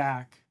anything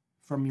back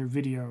from your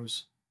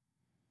videos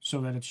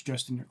so that it's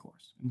just in your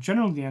course? And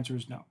generally the answer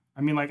is no.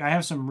 I mean, like I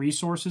have some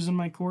resources in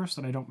my course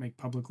that I don't make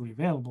publicly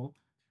available,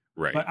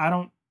 Right. but I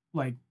don't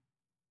like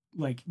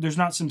there's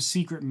not some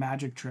secret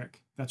magic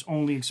trick that's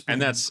only And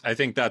explained. I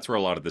think that's where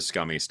a lot of the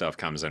scummy stuff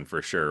comes in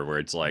for sure, where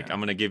it's like, Yeah. I'm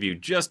going to give you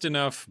just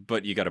enough,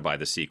 but you got to buy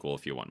the sequel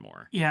if you want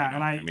more. Yeah, You know?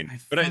 and I mean, I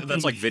that's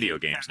fucking like video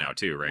hate games that now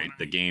too, right? when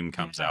The game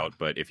comes yeah. out,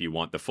 but if you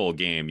want the full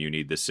game, you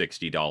need the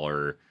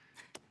 $60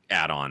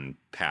 add-on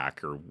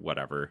pack or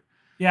whatever.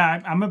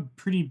 Yeah, I'm a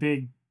pretty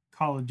big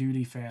Call of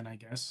Duty fan, I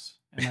guess.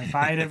 And I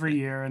buy it every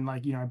year. And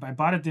like, I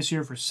bought it this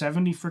year for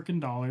 70 freaking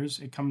dollars.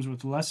 It comes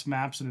with less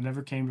maps than it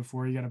ever came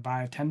before. You got to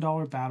buy a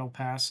 $10 battle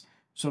pass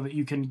so that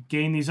you can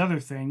gain these other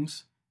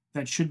things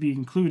that should be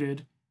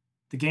included.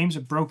 The game's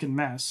a broken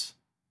mess.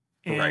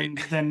 And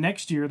Right. then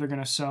next year they're going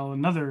to sell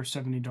another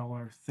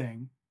 $70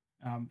 thing.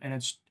 And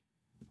it's,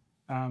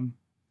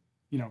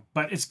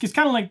 but it's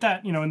kind of like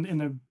that, in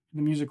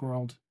the music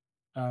world.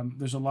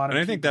 There's a lot of And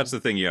I think people- that's the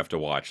thing you have to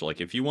watch.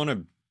 Like, if you want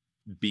to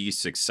be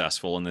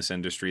successful in this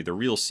industry, the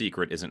real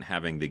secret isn't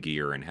having the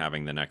gear and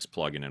having the next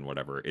plugin and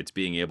whatever. It's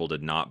being able to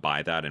not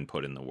buy that and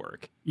put in the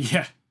work.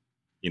 Yeah.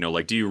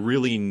 Like, do you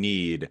really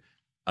need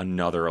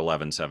another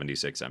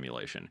 1176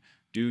 emulation?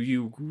 Do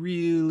you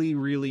really,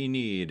 really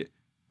need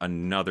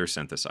another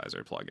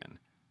synthesizer plugin?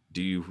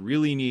 Do you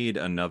really need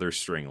another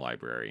string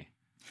library?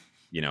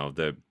 I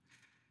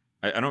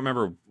don't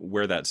remember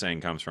where that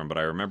saying comes from, but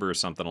I remember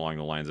something along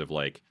the lines of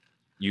like,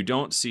 you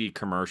don't see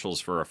commercials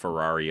for a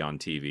Ferrari on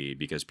TV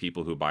because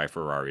people who buy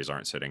Ferraris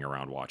aren't sitting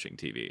around watching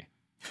TV.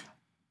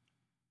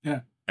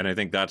 Yeah. And I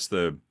think that's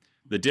the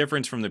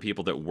difference from the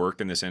people that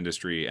work in this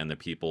industry and the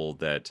people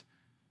that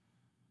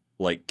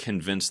like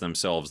convince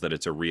themselves that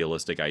it's a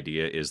realistic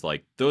idea is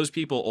like those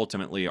people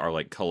ultimately are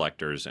like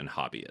collectors and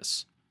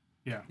hobbyists.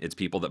 Yeah. It's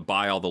people that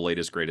buy all the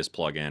latest, greatest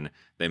plugin,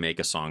 they make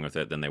a song with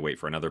it, then they wait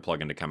for another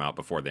plugin to come out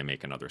before they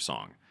make another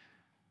song.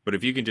 But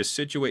if you can just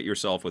situate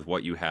yourself with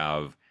what you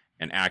have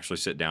and actually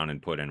sit down and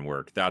put in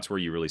work, that's where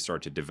you really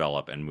start to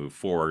develop and move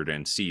forward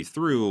and see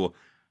through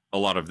a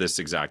lot of this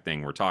exact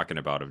thing we're talking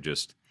about of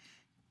just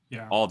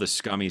all the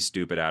scummy,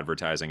 stupid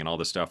advertising and all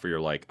the stuff where you're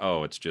like,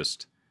 oh, it's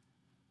just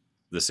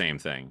the same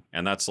thing.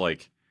 And that's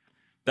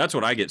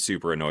what I get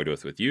super annoyed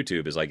with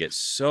YouTube is I get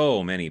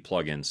so many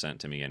plugins sent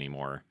to me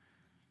anymore.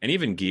 And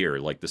even gear,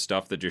 like the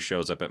stuff that just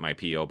shows up at my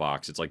P.O.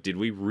 box. It's like, did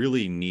we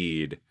really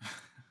need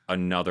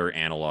another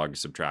analog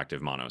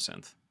subtractive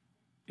monosynth?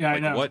 Yeah, like, I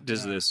know. what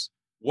does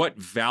what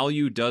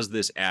value does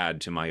this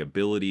add to my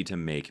ability to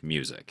make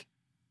music?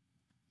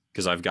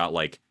 Because I've got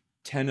like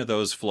 10 of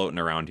those floating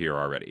around here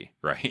already,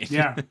 right?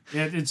 Yeah.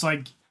 It's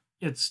like,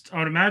 I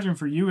would imagine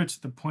for you, it's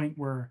the point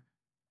where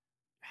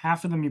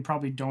half of them you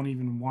probably don't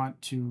even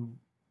want to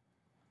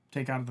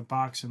take out of the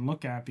box and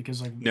look at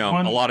because like no,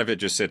 a lot of it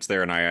just sits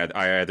there and I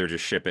either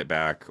just ship it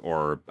back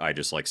or I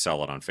just like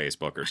sell it on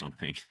Facebook or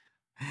something.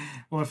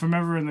 Well, if I'm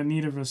ever in the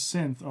need of a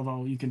synth,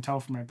 although you can tell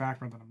from my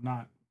background that I'm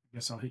not, I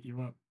guess I'll hit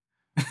you up.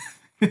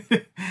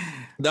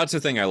 That's the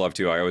thing I love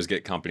too. I always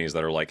get companies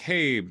that are like,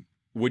 hey,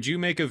 would you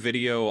make a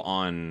video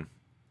on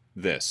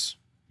this,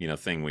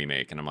 thing we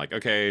make? And I'm like,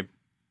 okay,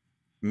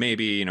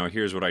 maybe,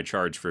 here's what I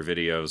charge for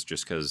videos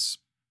just because,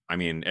 I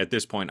mean, at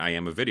this point, I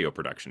am a video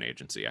production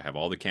agency. I have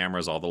all the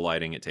cameras, all the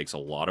lighting. It takes a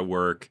lot of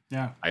work.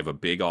 Yeah. I have a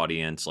big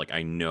audience. Like,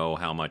 I know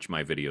how much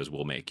my videos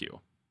will make you.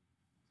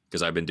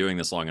 Because I've been doing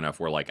this long enough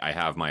where, like, I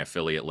have my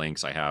affiliate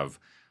links. I have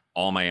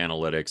all my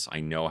analytics. I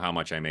know how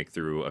much I make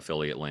through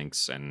affiliate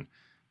links. And,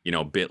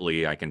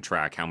 Bitly, I can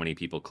track how many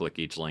people click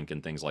each link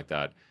and things like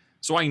that.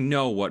 So I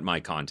know what my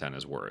content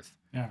is worth.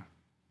 Yeah.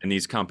 And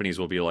these companies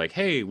will be like,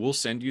 hey, we'll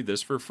send you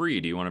this for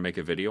free. Do you want to make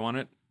a video on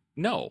it?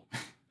 No.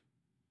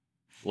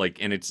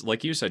 And it's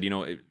like you said,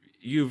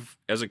 you've,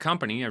 as a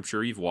company, I'm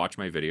sure you've watched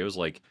my videos.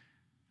 Like,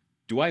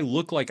 do I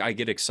look like I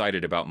get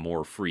excited about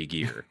more free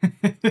gear?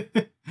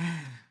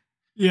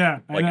 Yeah.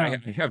 I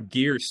have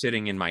gear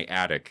sitting in my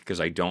attic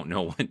because I don't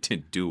know what to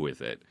do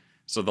with it.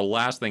 So the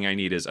last thing I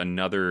need is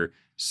another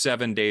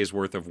 7 days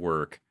worth of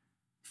work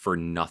for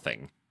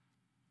nothing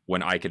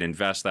when I could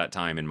invest that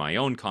time in my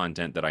own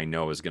content that I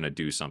know is going to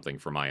do something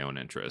for my own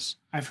interests.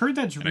 I've heard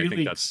that's And I really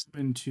think that's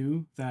common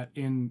too, that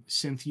in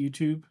synth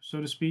YouTube,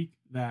 so to speak,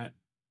 that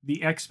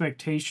the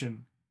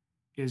expectation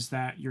is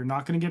that you're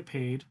not going to get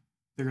paid.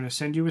 They're going to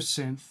send you a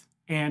synth.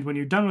 And when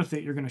you're done with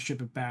it, you're going to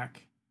ship it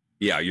back.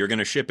 Yeah, you're going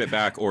to ship it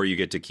back or you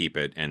get to keep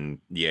it. And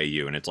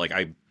yeah, and it's like,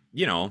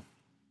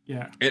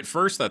 yeah. At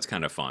first, that's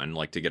kind of fun.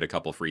 Like, to get a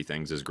couple free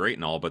things is great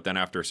and all. But then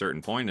after a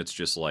certain point, it's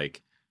just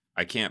like,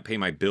 I can't pay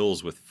my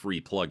bills with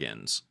free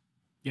plugins.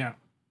 Yeah.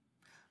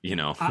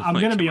 I'm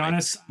going to be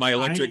honest. My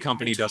electric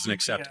company doesn't totally,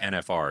 accept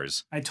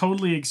NFRs. I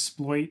totally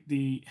exploit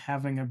the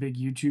having a big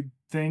YouTube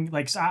thing.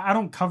 Like, I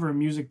don't cover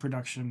music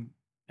production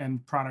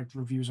and product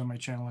reviews on my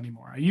channel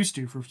anymore. I used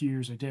to for a few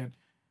years. I did.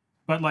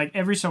 But like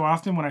every so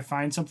often when I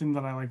find something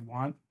that I like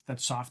want,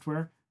 that's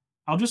software,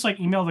 I'll just like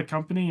email the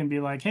company and be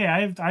like, hey,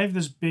 I have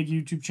this big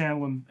YouTube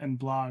channel and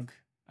blog.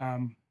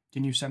 Can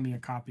you send me a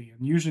copy?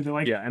 And usually they're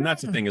like, yeah. And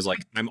that's the thing is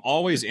like, I'm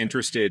always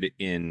interested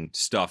in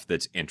stuff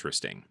that's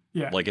interesting.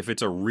 Yeah. Like if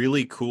it's a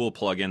really cool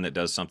plugin that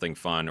does something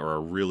fun or a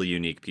really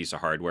unique piece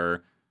of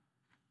hardware,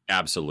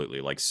 Absolutely.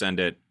 Like, send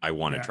it. I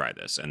want to Yeah. try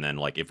this. And then,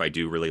 like, if I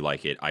do really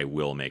like it, I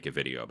will make a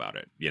video about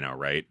it,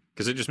 right?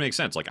 Because it just makes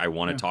sense. Like, I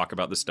want to Yeah. talk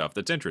about the stuff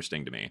that's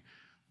interesting to me.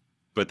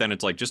 But then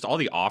it's like just all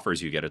the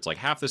offers you get. It's like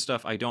half the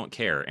stuff I don't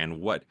care.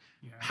 And Yeah.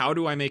 how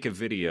do I make a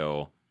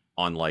video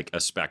on like a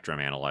spectrum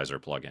analyzer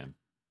plugin?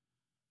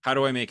 How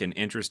do I make an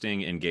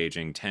interesting,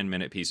 engaging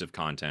 10-minute piece of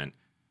content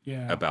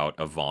Yeah. about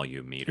a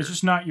volume meter? It's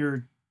just not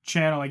your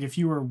channel. Like if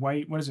you were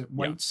what is it? Yeah.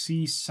 White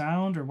Sea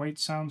Sound or White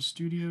Sound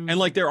Studios? And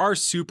like there are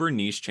super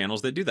niche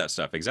channels that do that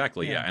stuff.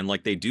 Exactly. Yeah. Yeah. And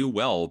like they do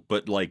well,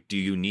 but like, do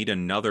you need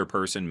another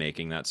person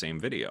making that same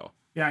video?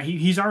 Yeah,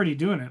 he's already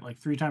doing it like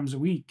 3 times a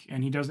week,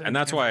 and he does it. And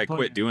that's why I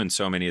quit plugin. doing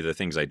so many of the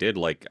things I did.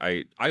 Like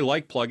I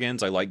like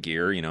plugins, I like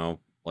gear,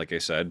 like I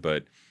said,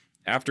 but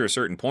after a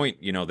certain point,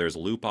 there's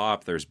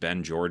Loopop, there's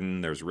Ben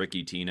Jordan, there's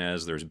Ricky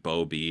Tinez, there's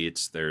Bo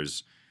Beats,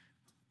 there's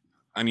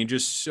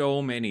just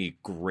so many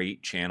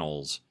great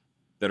channels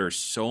that are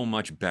so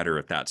much better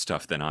at that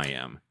stuff than I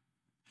am.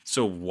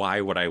 So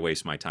why would I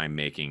waste my time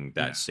making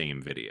that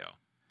same video?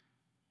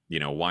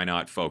 Why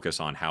not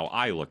focus on how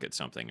I look at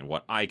something and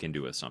what I can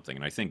do with something?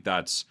 And I think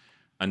that's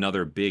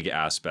another big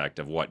aspect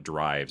of what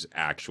drives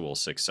actual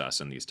success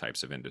in these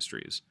types of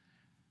industries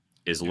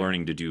is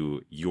learning to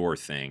do your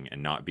thing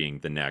and not being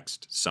the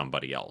next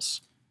somebody else.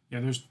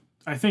 Yeah,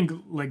 I think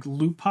like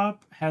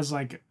Loopop has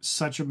like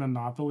such a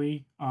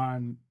monopoly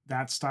on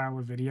that style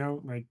of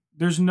video. Like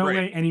there's no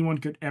way anyone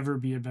could ever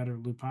be a better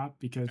Loopop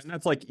because... And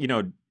that's like,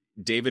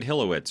 David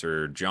Hillowitz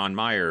or John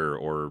Mayer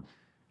or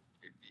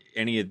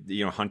any,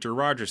 Hunter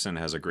Rogerson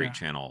has a great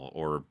channel,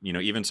 or,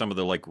 even some of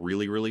the like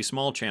really, really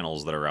small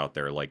channels that are out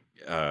there, like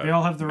they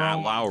all have their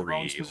Lowry,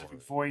 own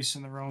specific voice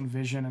and their own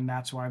vision, and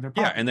that's why they're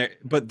popular.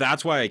 but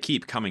that's why I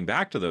keep coming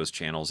back to those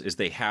channels is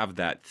they have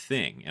that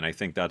thing. And I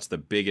think that's the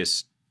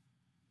biggest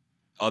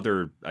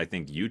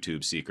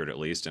YouTube secret, at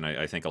least, and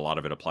I think a lot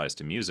of it applies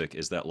to music,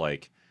 is that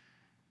like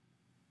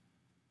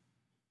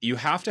you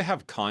have to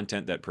have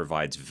content that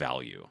provides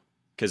value.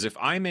 Because if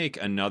I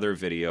make another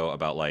video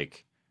about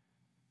like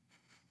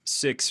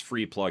 6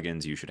 free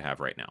plugins you should have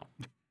right now,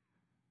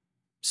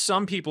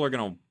 some people are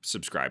going to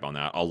subscribe on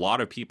that. A lot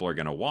of people are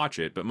going to watch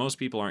it, but most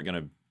people aren't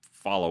going to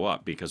follow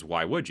up, because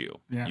why would you?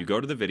 Yeah. You go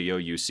to the video,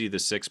 you see the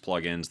 6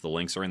 plugins, the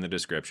links are in the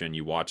description,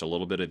 you watch a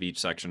little bit of each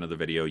section of the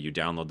video, you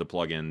download the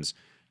plugins,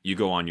 you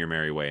go on your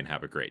merry way and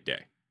have a great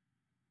day.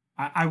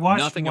 I watched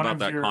nothing about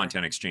that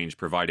content exchange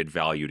provided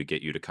value to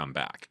get you to come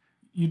back.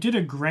 You did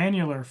a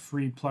granular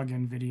free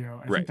plugin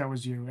video. I think that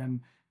was you.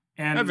 And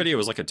that video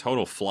was like a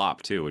total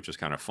flop too, which is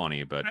kind of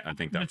funny, but I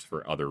think that's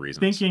for other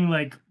reasons. Thinking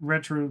like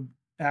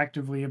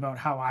retroactively about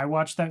how I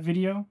watched that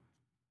video,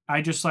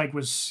 I just like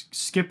was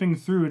skipping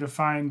through to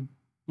find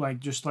like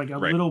just like a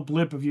little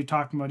blip of you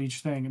talking about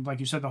each thing. And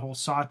like you said, the whole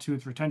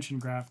sawtooth retention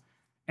graph.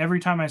 Every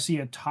time I see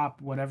a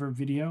top whatever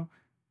video,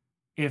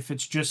 if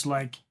it's just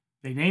like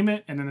they name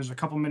it and then there's a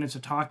couple minutes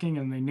of talking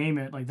and they name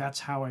it, like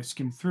that's how I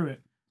skim through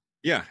it.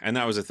 Yeah, and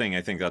that was the thing.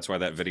 I think that's why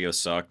that video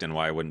sucked and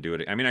why I wouldn't do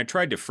it. I mean, I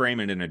tried to frame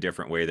it in a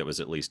different way that was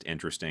at least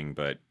interesting,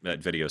 but that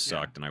video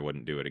sucked and I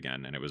wouldn't do it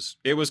again. And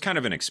it was kind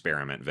of an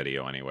experiment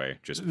video anyway.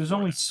 Just there's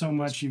only so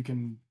much you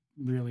can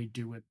really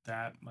do with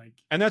that. Like,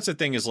 and that's the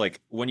thing is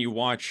like when you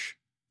watch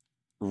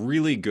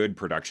really good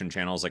production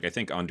channels, like I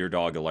think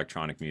Underdog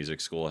Electronic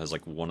Music School has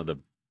like one of the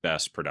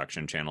best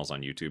production channels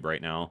on YouTube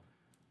right now.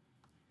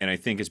 And I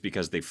think it's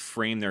because they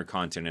frame their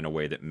content in a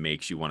way that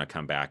makes you want to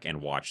come back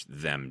and watch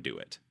them do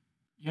it.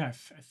 Yeah, I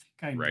think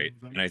I right.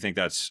 do. And I think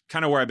that's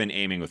kind of where I've been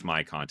aiming with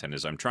my content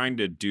is I'm trying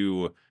to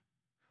do,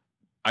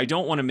 I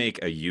don't want to make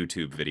a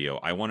YouTube video.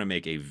 I want to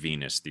make a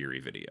Venus Theory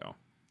video.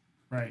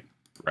 Right.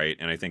 Right.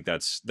 And I think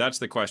that's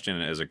the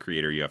question as a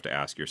creator you have to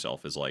ask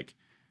yourself is like,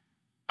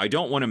 I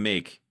don't want to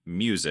make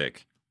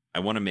music. I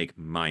want to make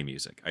my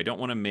music. I don't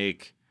want to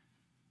make,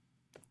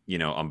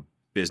 a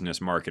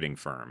business marketing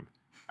firm.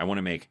 I want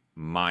to make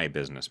my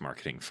business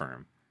marketing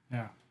firm.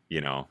 Yeah.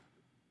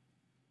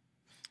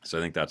 So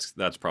I think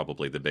that's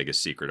probably the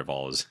biggest secret of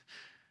all is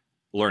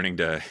learning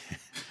to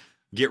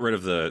get rid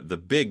of the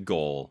big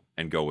goal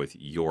and go with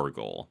your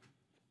goal.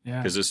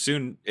 Yeah. Because as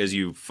soon as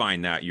you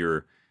find that,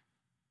 you're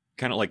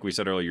kind of like we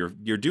said earlier,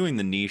 you're doing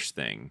the niche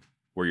thing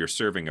where you're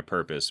serving a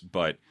purpose.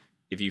 But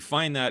if you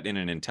find that in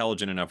an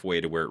intelligent enough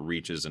way to where it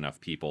reaches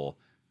enough people,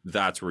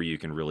 that's where you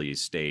can really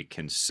stay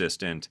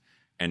consistent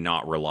and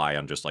not rely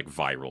on just like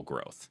viral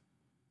growth.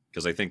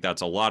 Because I think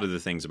that's a lot of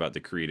the things about the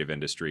creative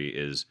industry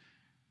is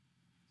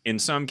in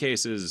some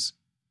cases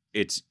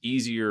it's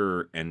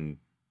easier and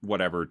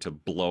whatever to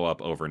blow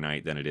up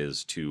overnight than it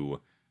is to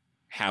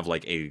have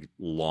like a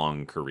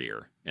long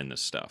career in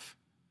this stuff.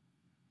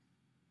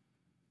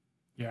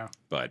 Yeah.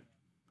 But,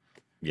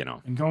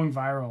 and going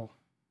viral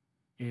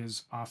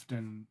is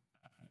often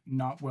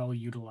not well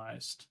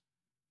utilized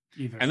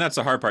either. And that's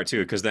the hard part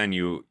too, because then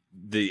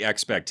the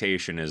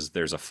expectation is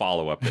there's a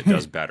follow-up that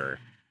does better.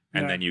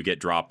 And then you get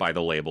dropped by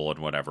the label and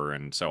whatever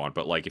and so on.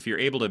 But like if you're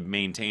able to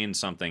maintain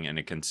something and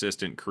a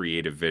consistent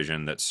creative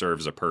vision that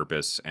serves a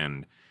purpose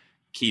and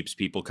keeps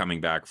people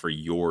coming back for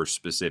your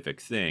specific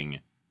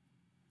thing,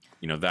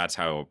 that's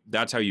how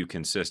you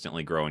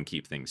consistently grow and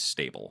keep things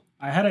stable.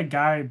 I had a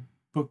guy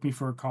book me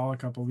for a call a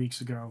couple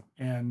weeks ago,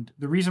 and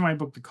the reason why I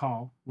booked the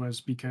call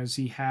was because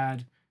he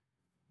had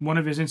one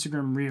of his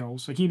Instagram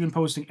reels. Like, he'd been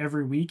posting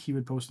every week. He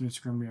would post an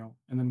Instagram reel,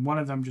 and then one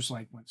of them just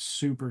like went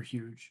super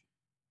huge,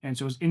 and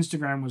so his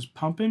Instagram was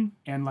pumping,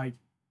 and like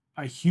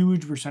a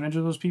huge percentage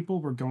of those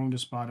people were going to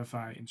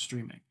Spotify and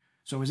streaming.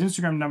 So his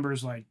Instagram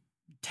numbers like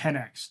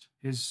 10x,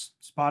 his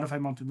Spotify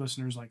monthly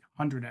listeners like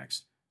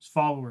 100x, his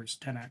followers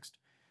 10x.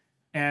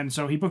 And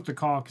so he booked the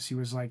call because he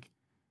was like,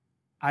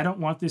 I don't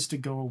want this to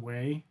go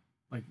away.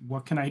 Like,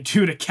 what can I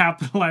do to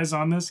capitalize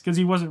on this? Because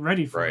he wasn't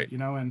ready for Right. it,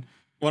 And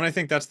well, I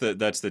think that's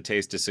the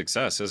taste of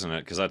success, isn't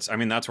it? Because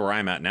that's where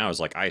I'm at now. Is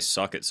like, I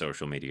suck at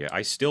social media.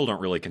 I still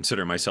don't really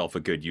consider myself a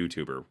good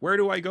YouTuber. Where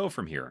do I go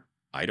from here?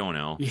 I don't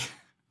know. yeah,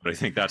 But I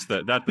think that's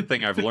the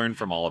thing I've learned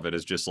from all of it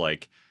is just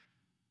like,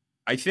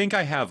 I think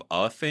I have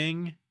a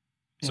thing.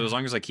 So yeah. as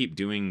long as I keep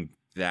doing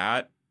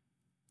that.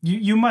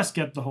 You must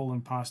get the whole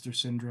imposter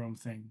syndrome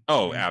thing.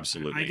 Oh, Like,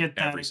 absolutely. I get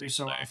that every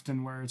so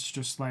often where it's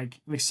just like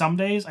some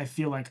days I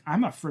feel like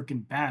I'm a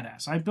freaking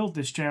badass. I built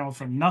this channel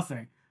from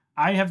nothing.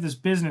 I have this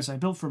business I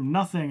built from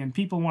nothing, and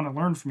people want to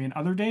learn from me. And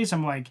other days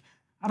I'm like,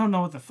 I don't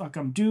know what the fuck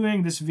I'm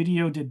doing. This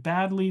video did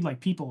badly. Like,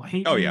 people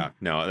hate me. Oh yeah,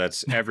 no,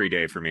 that's every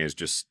day for me is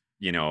just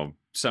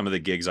some of the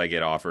gigs I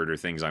get offered or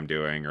things I'm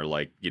doing, or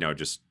like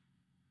just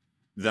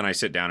then I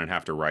sit down and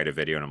have to write a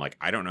video, and I'm like,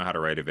 I don't know how to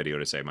write a video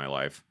to save my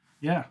life.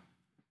 Yeah.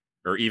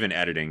 Or even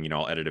editing,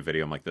 I'll edit a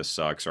video, I'm like, this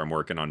sucks. Or I'm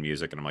working on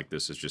music and I'm like,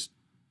 this is just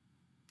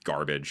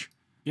garbage.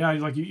 Yeah,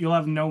 like you'll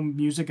have no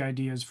music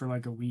ideas for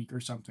like a week or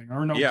something,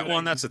 or no. Yeah, well,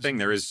 and that's the thing.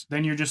 There is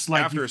then you're just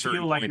like, after a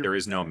certain like point, there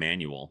is no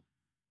manual.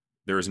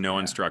 There is no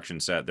Yeah. instruction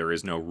set. There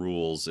is no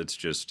rules. It's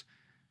just,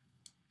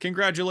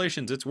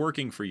 congratulations, it's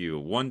working for you.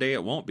 One day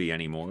it won't be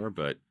anymore,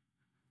 but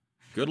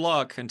good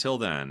luck until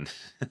then.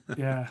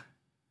 Yeah.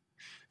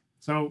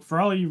 So for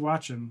all of you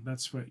watching,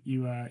 that's what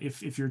you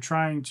if you're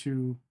trying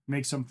to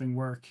make something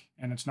work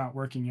and it's not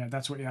working yet,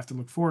 that's what you have to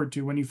look forward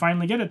to when you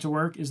finally get it to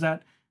work, is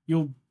that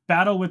you'll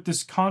battle with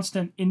this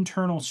constant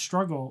internal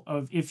struggle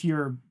of if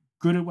you're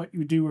good at what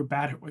you do or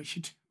bad at what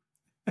you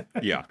do.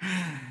 Yeah.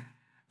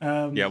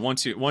 Yeah,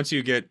 once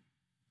you get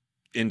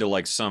into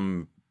like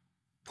some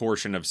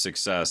portion of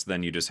success,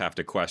 then you just have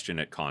to question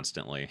it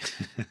constantly.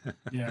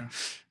 Yeah.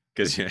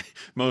 Because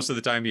most of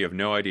the time you have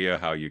no idea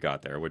how you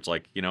got there, which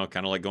kind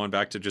of like going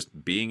back to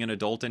just being an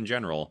adult in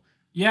general.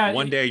 Yeah.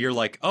 One day you're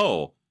like,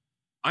 oh,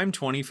 I'm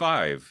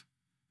 25.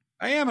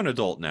 I am an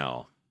adult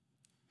now.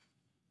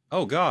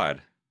 Oh,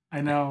 God.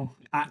 I know.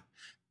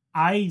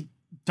 I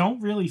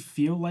don't really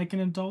feel like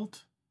an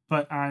adult,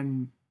 but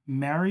I'm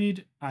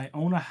married. I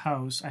own a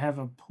house. I have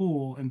a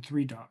pool and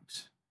 3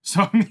 dogs.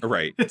 So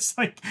right. It's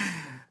like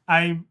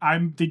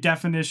I'm the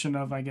definition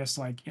of, I guess,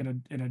 like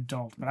an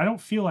adult, but I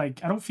don't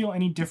feel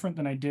any different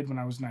than I did when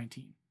I was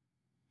 19.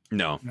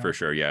 No, for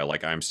sure. Yeah,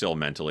 like I'm still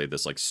mentally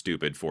this like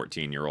stupid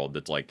 14-year-old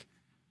that's like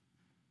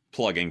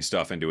plugging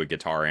stuff into a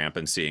guitar amp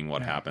and seeing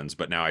what happens.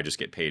 But now I just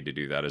get paid to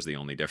do that is the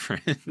only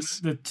difference.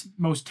 The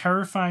most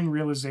terrifying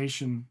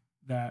realization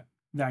that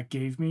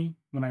gave me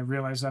when I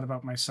realized that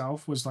about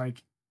myself was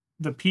like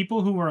the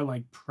people who are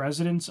like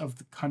presidents of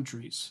the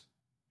countries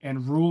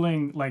and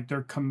ruling, like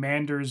they're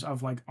commanders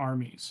of like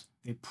armies,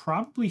 they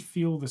probably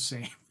feel the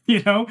same,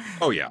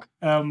 Oh yeah.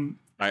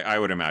 I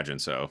would imagine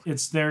so.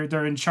 It's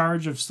they're in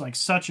charge of like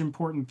such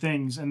important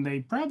things, and they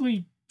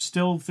probably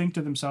still think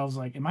to themselves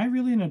like, am I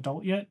really an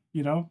adult yet?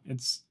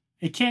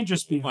 It can't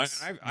just be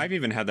us. I've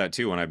even had that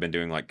too when I've been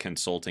doing like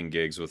consulting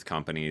gigs with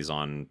companies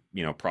on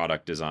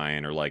product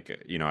design, or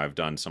like I've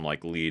done some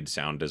like lead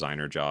sound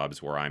designer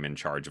jobs where I'm in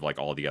charge of like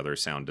all the other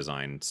sound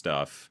design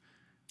stuff.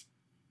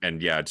 And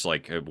yeah, it's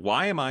like,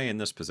 why am I in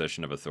this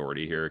position of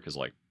authority here? Because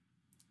like,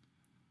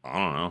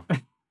 I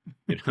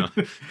don't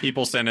know.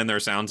 People send in their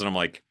sounds and I'm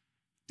like,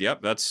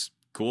 yep, that's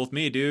cool with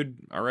me, dude.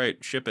 All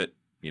right, ship it.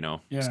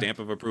 Stamp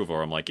of approval.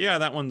 Or I'm like, yeah,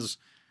 that one's,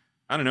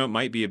 I don't know, it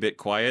might be a bit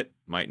quiet,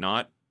 might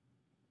not.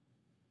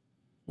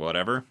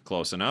 Whatever,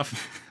 close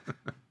enough.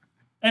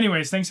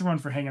 Anyways, thanks everyone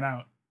for hanging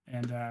out.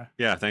 And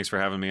yeah, thanks for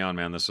having me on,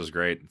 man. This was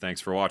great.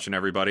 Thanks for watching,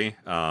 everybody.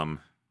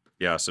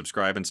 Yeah,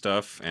 subscribe and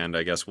stuff, and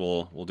I guess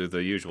we'll do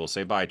the usual.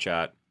 Say bye,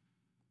 chat.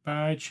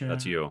 Bye, chat.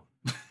 That's you.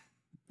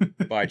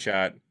 Bye,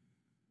 chat.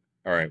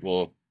 All right,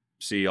 we'll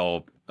see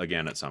y'all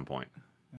again at some point.